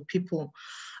food to people.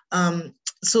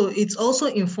 So it's also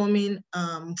informing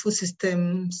food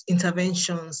systems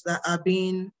interventions that are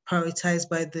being prioritized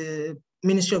by the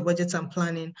Ministry of Budget and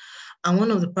Planning. And one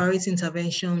of the priority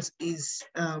interventions is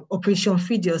Operation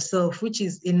Feed Yourself, which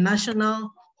is a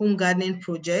national home gardening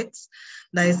project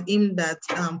that is aimed at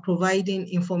providing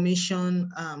information,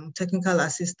 technical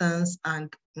assistance,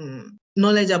 and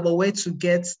knowledge about where to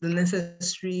get the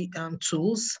necessary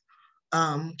tools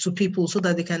to people so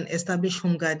that they can establish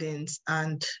home gardens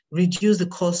and reduce the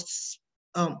costs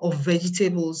of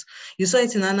vegetables. You saw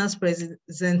it in Anna's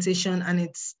presentation, and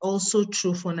it's also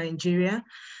true for Nigeria,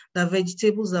 that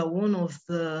vegetables are one of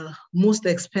the most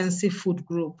expensive food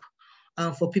group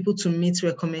for people to meet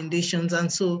recommendations.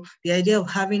 And so the idea of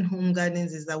having home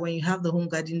gardens is that when you have the home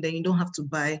garden, then you don't have to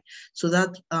buy. So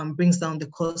that brings down the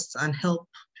costs and help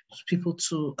people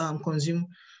to consume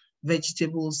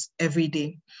vegetables every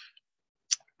day.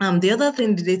 The other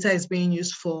thing the data is being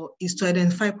used for is to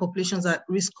identify populations at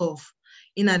risk of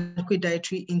inadequate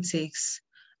dietary intakes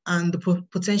and the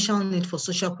potential need for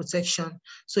social protection.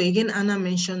 So again, Anna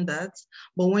mentioned that,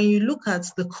 but when you look at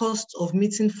the cost of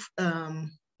meeting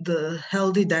the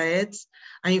healthy diet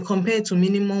and you compare it to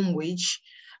minimum wage,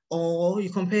 or you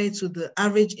compare it to the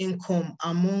average income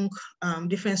among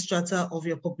different strata of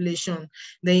your population,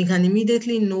 then you can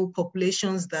immediately know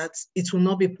populations that it will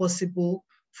not be possible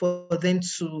for them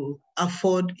to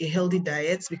afford a healthy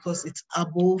diet because it's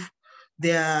above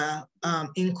their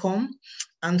income.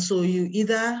 And so you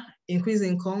either increase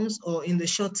incomes or in the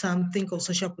short term, think of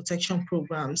social protection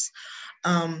programs.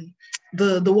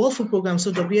 The World Food Program,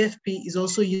 so WFP, is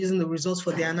also using the results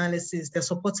for the analysis. They're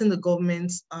supporting the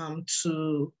government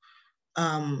to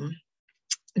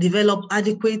develop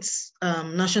adequate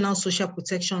national social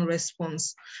protection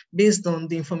response based on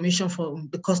the information from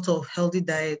the cost of healthy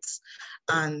diets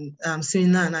and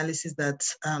similar analysis that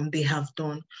they have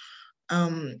done.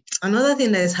 Another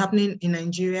thing that is happening in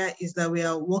Nigeria is that we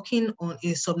are working on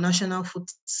a subnational food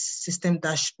system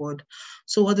dashboard.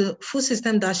 So what the food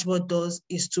system dashboard does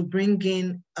is to bring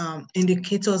in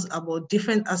indicators about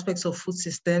different aspects of food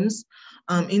systems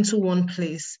into one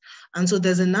place. And so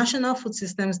there's a national food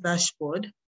systems dashboard,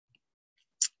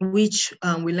 which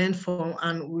we learned from,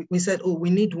 and we said, oh,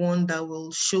 we need one that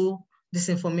will show this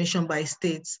information by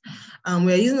states.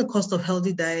 We are using the cost of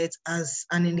healthy diet as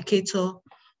an indicator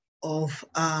of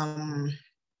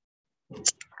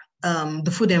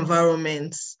the food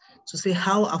environment, to say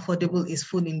how affordable is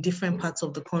food in different parts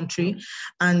of the country.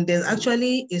 And there's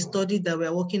actually a study that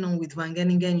we're working on with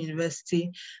Wageningen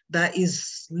University that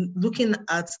is looking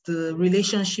at the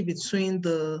relationship between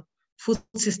the food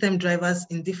system drivers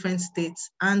in different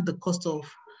states and the cost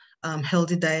of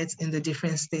healthy diets in the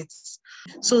different states.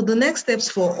 So the next steps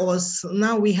for us,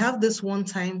 now we have this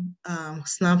one-time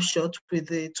snapshot with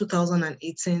the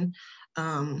 2018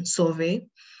 survey.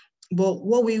 But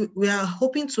what we are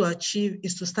hoping to achieve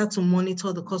is to start to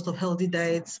monitor the cost of healthy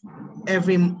diets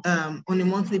on a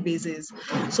monthly basis.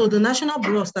 So the National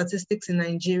Bureau of Statistics in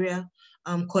Nigeria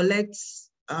collects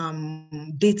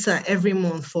data every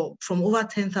month from over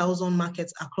 10,000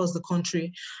 markets across the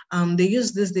country. They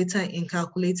use this data in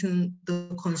calculating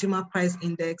the consumer price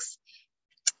index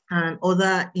and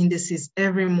other indices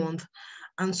every month.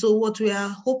 And so what we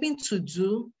are hoping to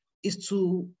do is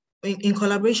to, in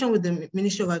collaboration with the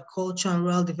Ministry of Agriculture and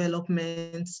Rural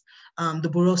Development, the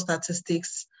Bureau of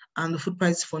Statistics, and the Food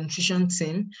Prices for Nutrition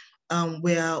team,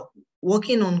 we are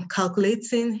working on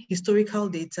calculating historical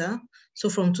data, so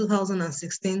from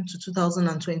 2016 to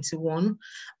 2021,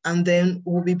 and then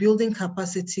we'll be building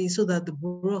capacity so that the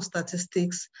Bureau of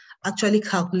Statistics actually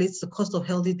calculates the cost of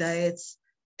healthy diets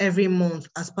every month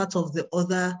as part of the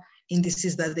other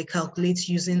indices that they calculate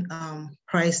using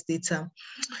price data.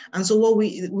 And so what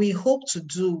we hope to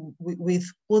do with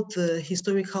both the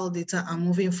historical data and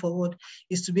moving forward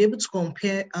is to be able to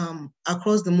compare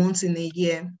across the months in a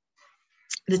year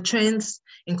the trends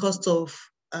in cost of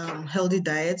healthy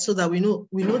diet, so that we know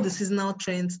the seasonal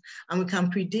trends and we can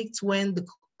predict when the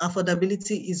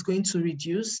affordability is going to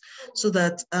reduce, so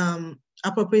that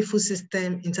appropriate food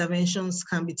system interventions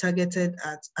can be targeted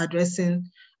at addressing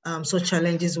such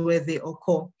challenges where they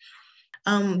occur.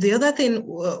 The other thing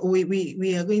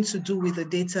we are going to do with the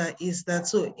data is that,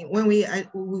 so when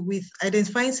with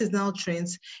identifying seasonal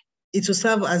trends, it will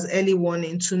serve as early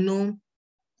warning to know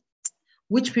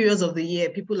which periods of the year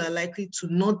people are likely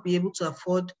to not be able to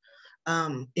afford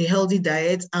a healthy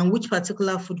diet and which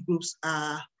particular food groups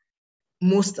are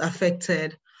most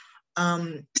affected.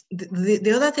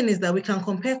 The other thing is that we can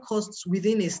compare costs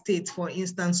within a state, for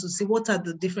instance, to see what are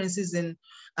the differences in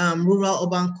rural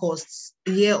urban costs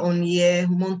year on year,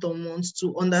 month on month,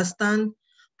 to understand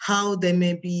how there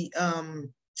may be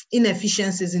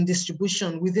inefficiencies in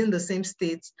distribution within the same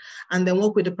states, and then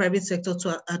work with the private sector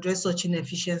to address such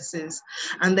inefficiencies.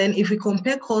 And then if we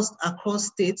compare costs across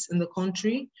states in the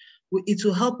country, it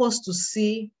will help us to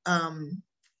see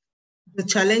the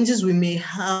challenges we may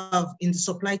have in the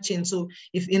supply chain. So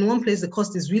if in one place the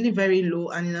cost is really very low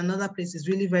and in another place is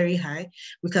really very high,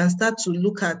 we can start to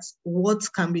look at what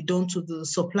can be done to the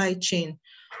supply chain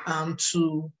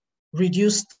to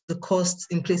reduce the costs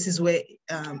in places where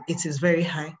it is very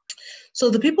high. So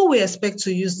the people we expect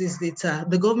to use this data,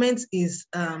 the government is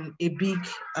a big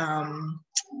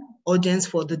audience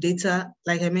for the data.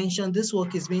 Like I mentioned, this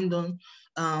work is being done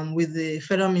with the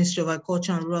Federal Ministry of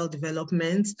Agriculture and Rural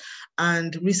Development.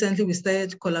 And recently we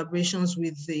started collaborations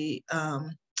with the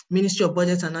Ministry of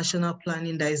Budget and National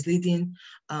Planning that is leading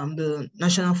the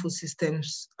National Food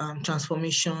Systems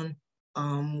Transformation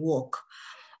work.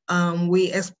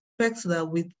 We expect that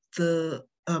with the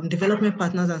development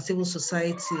partners and civil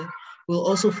society, we'll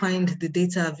also find the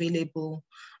data available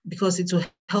because it will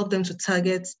help them to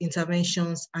target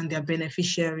interventions and their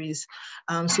beneficiaries.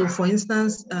 So for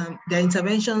instance, their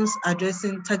interventions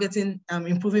targeting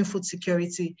improving food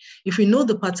security. If we know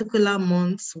the particular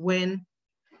months when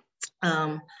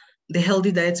the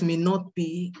healthy diet may not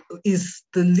be, is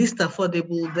the least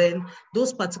affordable, then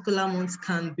those particular months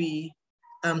can be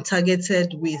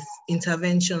targeted with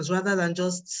interventions rather than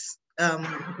just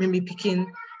maybe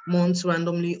picking months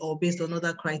randomly or based on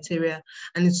other criteria.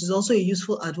 And it is also a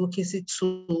useful advocacy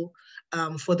tool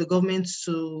for the government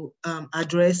to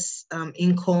address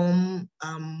income,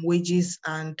 wages,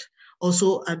 and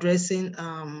also addressing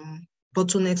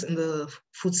bottlenecks in the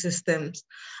food systems.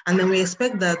 And then we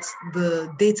expect that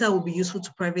the data will be useful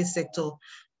to private sector,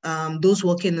 those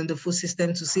working in the food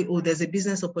system, to see, oh, there's a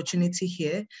business opportunity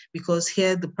here because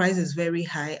here the price is very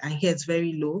high and here it's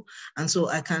very low. And so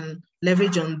I can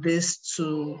leverage on this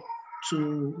to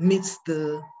meet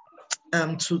the,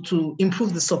 to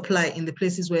improve the supply in the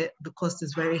places where the cost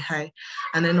is very high.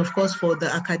 And then of course, for the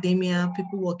academia,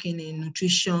 people working in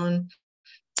nutrition,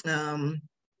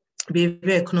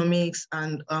 behavior economics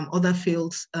and other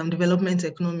fields, development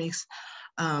economics,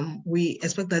 we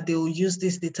expect that they will use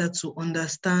this data to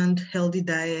understand healthy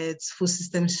diets, food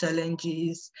systems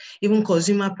challenges, even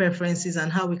consumer preferences,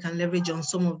 and how we can leverage on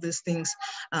some of these things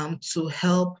to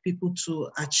help people to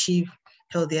achieve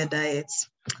healthier diets.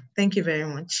 Thank you very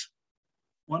much.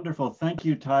 Wonderful. Thank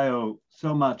you, Tayo,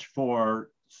 so much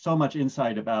for so much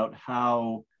insight about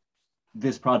how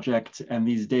this project and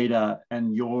these data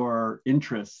and your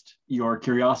interest, your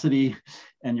curiosity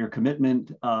and your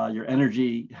commitment, your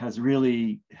energy has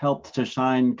really helped to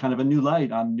shine kind of a new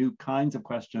light on new kinds of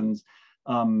questions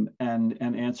and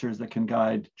answers that can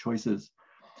guide choices.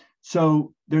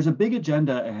 So there's a big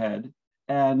agenda ahead,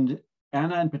 and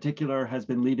Anna in particular has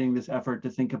been leading this effort to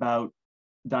think about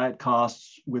diet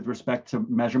costs with respect to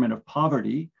measurement of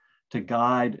poverty to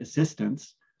guide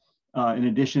assistance, in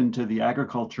addition to the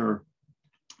agriculture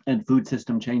and food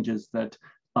system changes that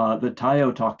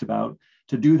Tayo talked about,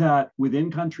 to do that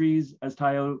within countries, as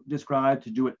Tayo described,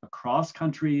 to do it across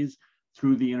countries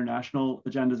through the international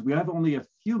agendas. We have only a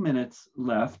few minutes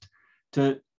left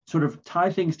to sort of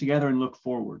tie things together and look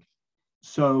forward.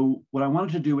 So what I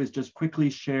wanted to do is just quickly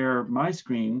share my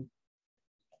screen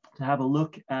to have a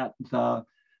look at the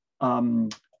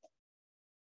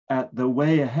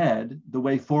way ahead, the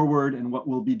way forward, and what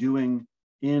we'll be doing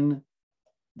in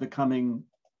the coming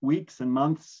weeks and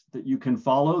months that you can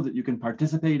follow, that you can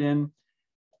participate in.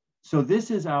 So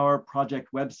this is our project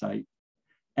website.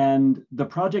 And the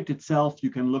project itself,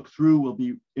 you can look through. We'll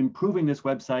be improving this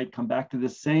website, come back to the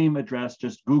same address,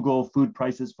 just Google food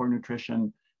prices for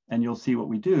nutrition, and you'll see what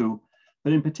we do.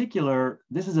 But in particular,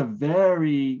 this is a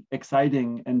very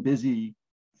exciting and busy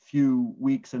few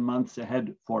weeks and months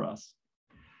ahead for us.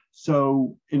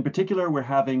 So in particular, we're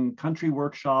having country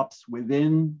workshops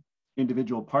within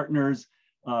individual partners,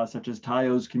 such as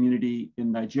Tayo's community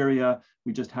in Nigeria.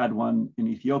 We just had one in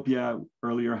Ethiopia,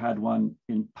 earlier had one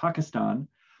in Pakistan.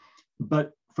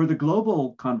 But for the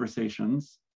global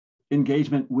conversations,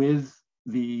 engagement with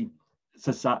the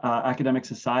academic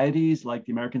societies like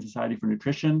the American Society for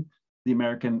Nutrition, the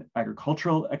American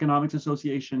Agricultural Economics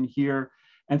Association here.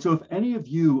 And so if any of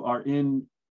you are in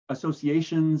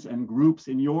associations and groups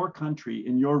in your country,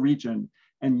 in your region,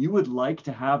 and you would like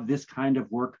to have this kind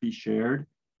of work be shared,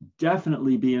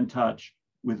 definitely be in touch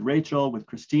with Rachel, with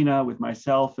Christina, with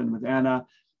myself, and with Anna,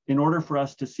 in order for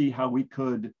us to see how we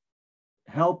could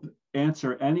help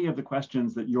answer any of the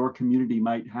questions that your community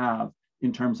might have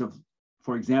in terms of,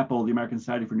 for example, the American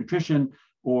Society for Nutrition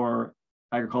or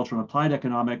Agricultural and Applied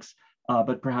Economics,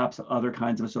 but perhaps other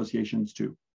kinds of associations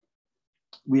too.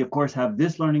 We, of course, have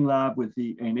this learning lab with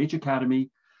the ANH Academy,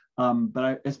 but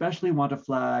I especially want to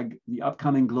flag the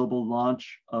upcoming global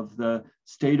launch of the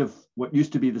state of what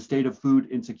used to be the state of food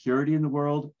insecurity in the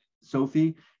world,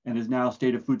 SOFI, and is now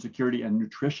state of food security and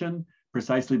nutrition,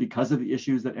 precisely because of the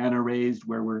issues that Anna raised,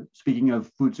 where we're speaking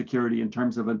of food security in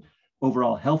terms of an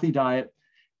overall healthy diet.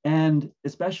 And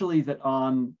especially that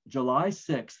on July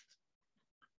 6th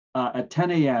at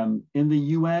 10 a.m. in the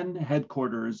UN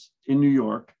headquarters in New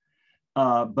York,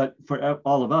 but for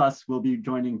all of us, we'll be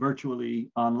joining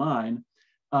virtually online.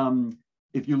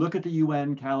 If you look at the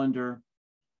UN calendar,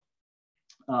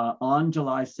 on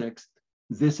July 6th,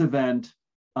 this event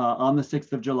on the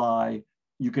 6th of July,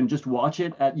 you can just watch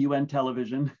it at UN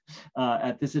television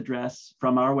at this address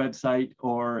from our website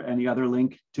or any other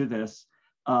link to this.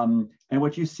 And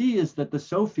what you see is that the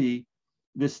SOFI,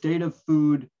 the State of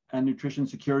Food and Nutrition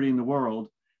Security in the World,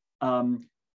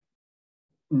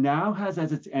 now has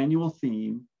as its annual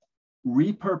theme,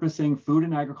 repurposing food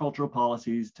and agricultural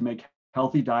policies to make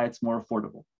healthy diets more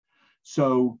affordable.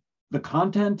 So the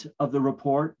content of the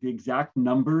report, the exact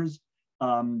numbers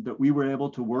that we were able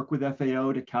to work with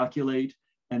FAO to calculate,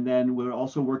 and then we're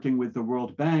also working with the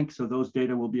World Bank, so those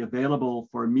data will be available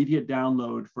for immediate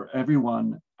download for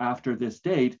everyone after this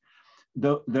date.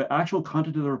 The actual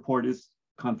content of the report is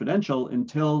confidential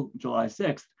until July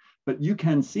 6th, but you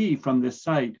can see from this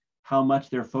site how much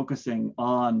they're focusing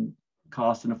on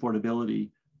cost and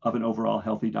affordability of an overall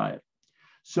healthy diet.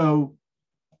 So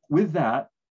with that,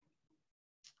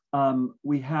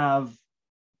 we have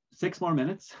 6 more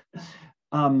minutes.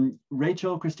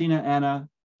 Rachel, Christina, Anna,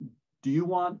 do you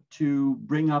want to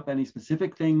bring up any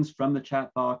specific things from the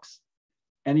chat box?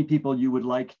 Any people you would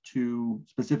like to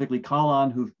specifically call on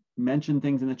who've mentioned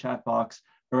things in the chat box,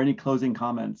 or any closing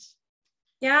comments?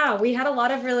 Yeah, we had a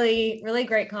lot of really, really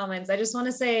great comments. I just want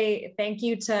to say thank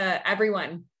you to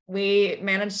everyone. We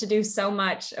managed to do so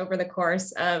much over the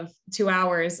course of 2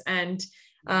 hours. And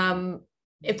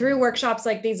through workshops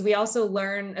like these, we also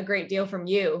learn a great deal from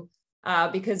you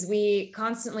because we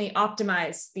constantly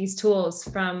optimize these tools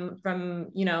from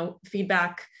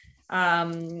feedback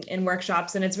in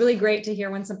workshops. And it's really great to hear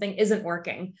when something isn't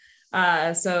working.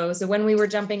 So when we were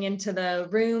jumping into the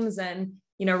rooms and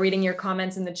reading your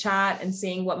comments in the chat and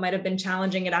seeing what might have been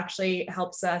challenging, it actually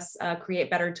helps us create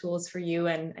better tools for you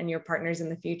and your partners in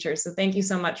the future. So thank you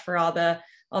so much for all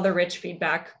the rich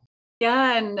feedback.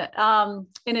 Yeah, and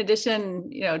in addition,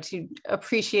 to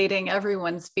appreciating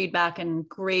everyone's feedback and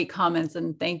great comments,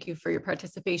 and thank you for your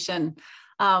participation.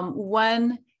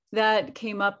 One that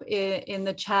came up in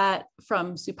the chat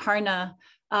from Suparna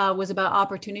was about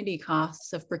opportunity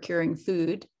costs of procuring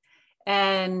food.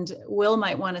 And Will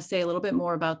might want to say a little bit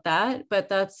more about that, but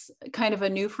that's kind of a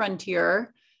new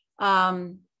frontier.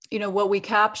 What we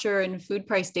capture in food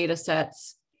price data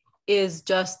sets is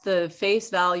just the face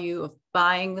value of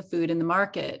buying the food in the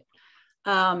market.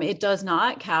 It does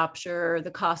not capture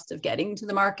the cost of getting to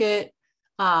the market,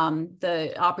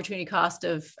 the opportunity cost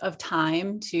of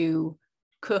time to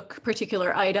cook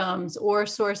particular items or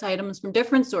source items from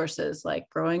different sources, like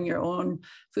growing your own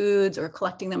foods or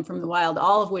collecting them from the wild,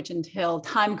 all of which entail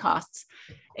time costs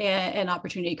and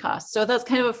opportunity costs. So that's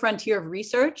kind of a frontier of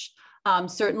research,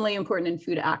 certainly important in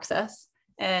food access.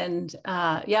 And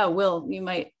yeah, Will, you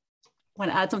might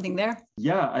want to add something there?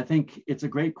 Yeah, I think it's a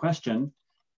great question.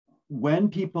 When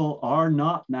people are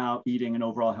not now eating an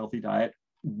overall healthy diet,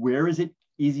 where is it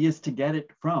easiest to get it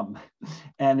from?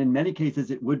 And in many cases,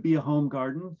 it would be a home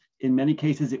garden. In many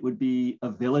cases, it would be a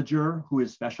villager who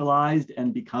is specialized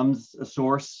and becomes a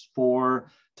source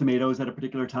for tomatoes at a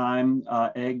particular time,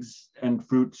 eggs and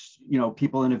fruits.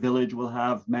 People in a village will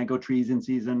have mango trees in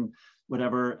season,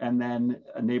 whatever, and then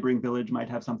a neighboring village might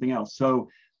have something else. So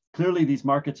clearly these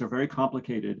markets are very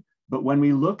complicated, but when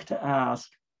we look to ask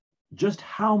just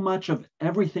how much of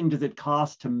everything does it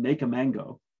cost to make a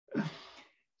mango,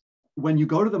 when you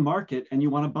go to the market and you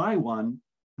want to buy one,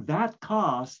 that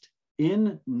cost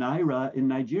in Naira in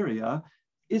Nigeria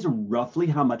is roughly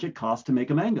how much it costs to make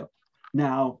a mango.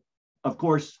 Now, of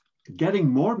course, getting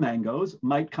more mangoes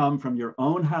might come from your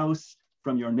own house,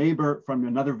 from your neighbor, from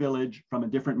another village, from a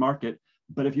different market.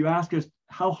 But if you ask us,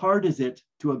 how hard is it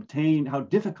to obtain, how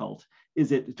difficult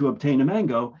is it to obtain a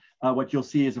mango? What you'll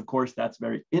see is, of course, that's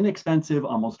very inexpensive,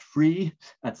 almost free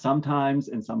at some times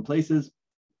in some places.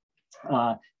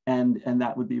 And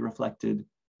that would be reflected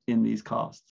in these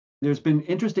costs. There's been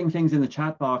interesting things in the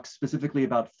chat box specifically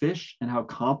about fish and how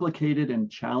complicated and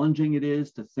challenging it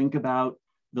is to think about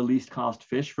the least cost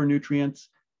fish for nutrients.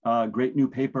 Great new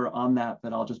paper on that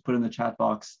I'll just put in the chat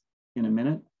box in a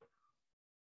minute.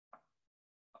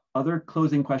 Other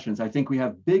closing questions. I think we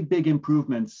have big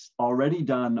improvements already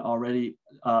done,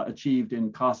 achieved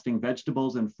in costing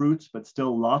vegetables and fruits, but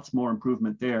still lots more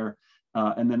improvement there.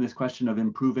 And then this question of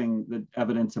improving the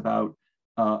evidence about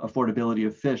affordability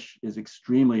of fish is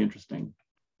extremely interesting.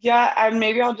 Yeah, and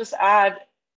maybe I'll just add,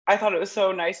 I thought it was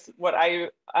so nice what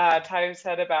Ty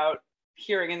said about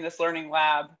hearing in this learning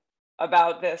lab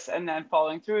about this and then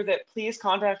following through that. Please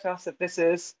contact us if this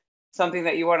is something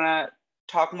that you want to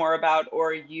talk more about,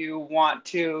 or you want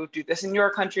to do this in your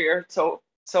country or so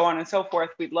so on and so forth.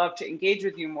 We'd love to engage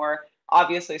with you more.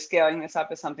 Obviously, scaling this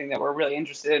up is something that we're really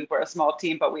interested in. We're a small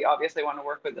team, but we obviously want to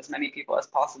work with as many people as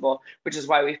possible, which is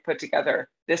why we've put together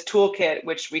this toolkit,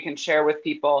 which we can share with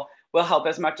people. We'll help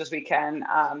as much as we can,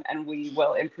 and we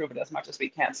will improve it as much as we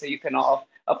can, so you can all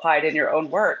apply it in your own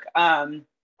work.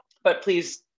 But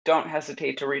please don't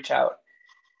hesitate to reach out.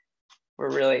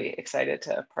 We're really excited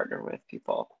to partner with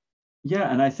people.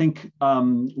 Yeah, and I think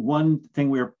one thing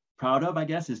we're proud of, I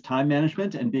guess, is time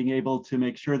management and being able to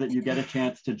make sure that you get a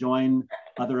chance to join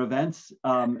other events.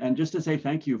 And just to say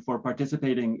thank you for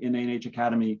participating in ANH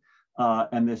Academy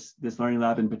and this Learning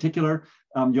Lab in particular.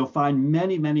 You'll find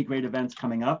many, many great events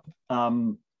coming up,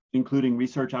 including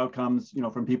research outcomes,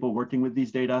 from people working with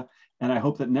these data. And I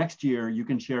hope that next year you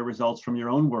can share results from your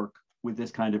own work with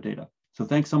this kind of data. So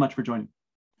thanks so much for joining.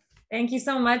 Thank you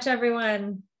so much,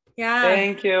 everyone. Yeah.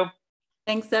 Thank you.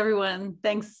 Thanks, everyone.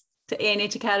 Thanks to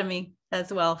ANH Academy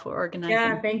as well for organizing.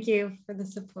 Yeah, thank you for the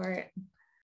support.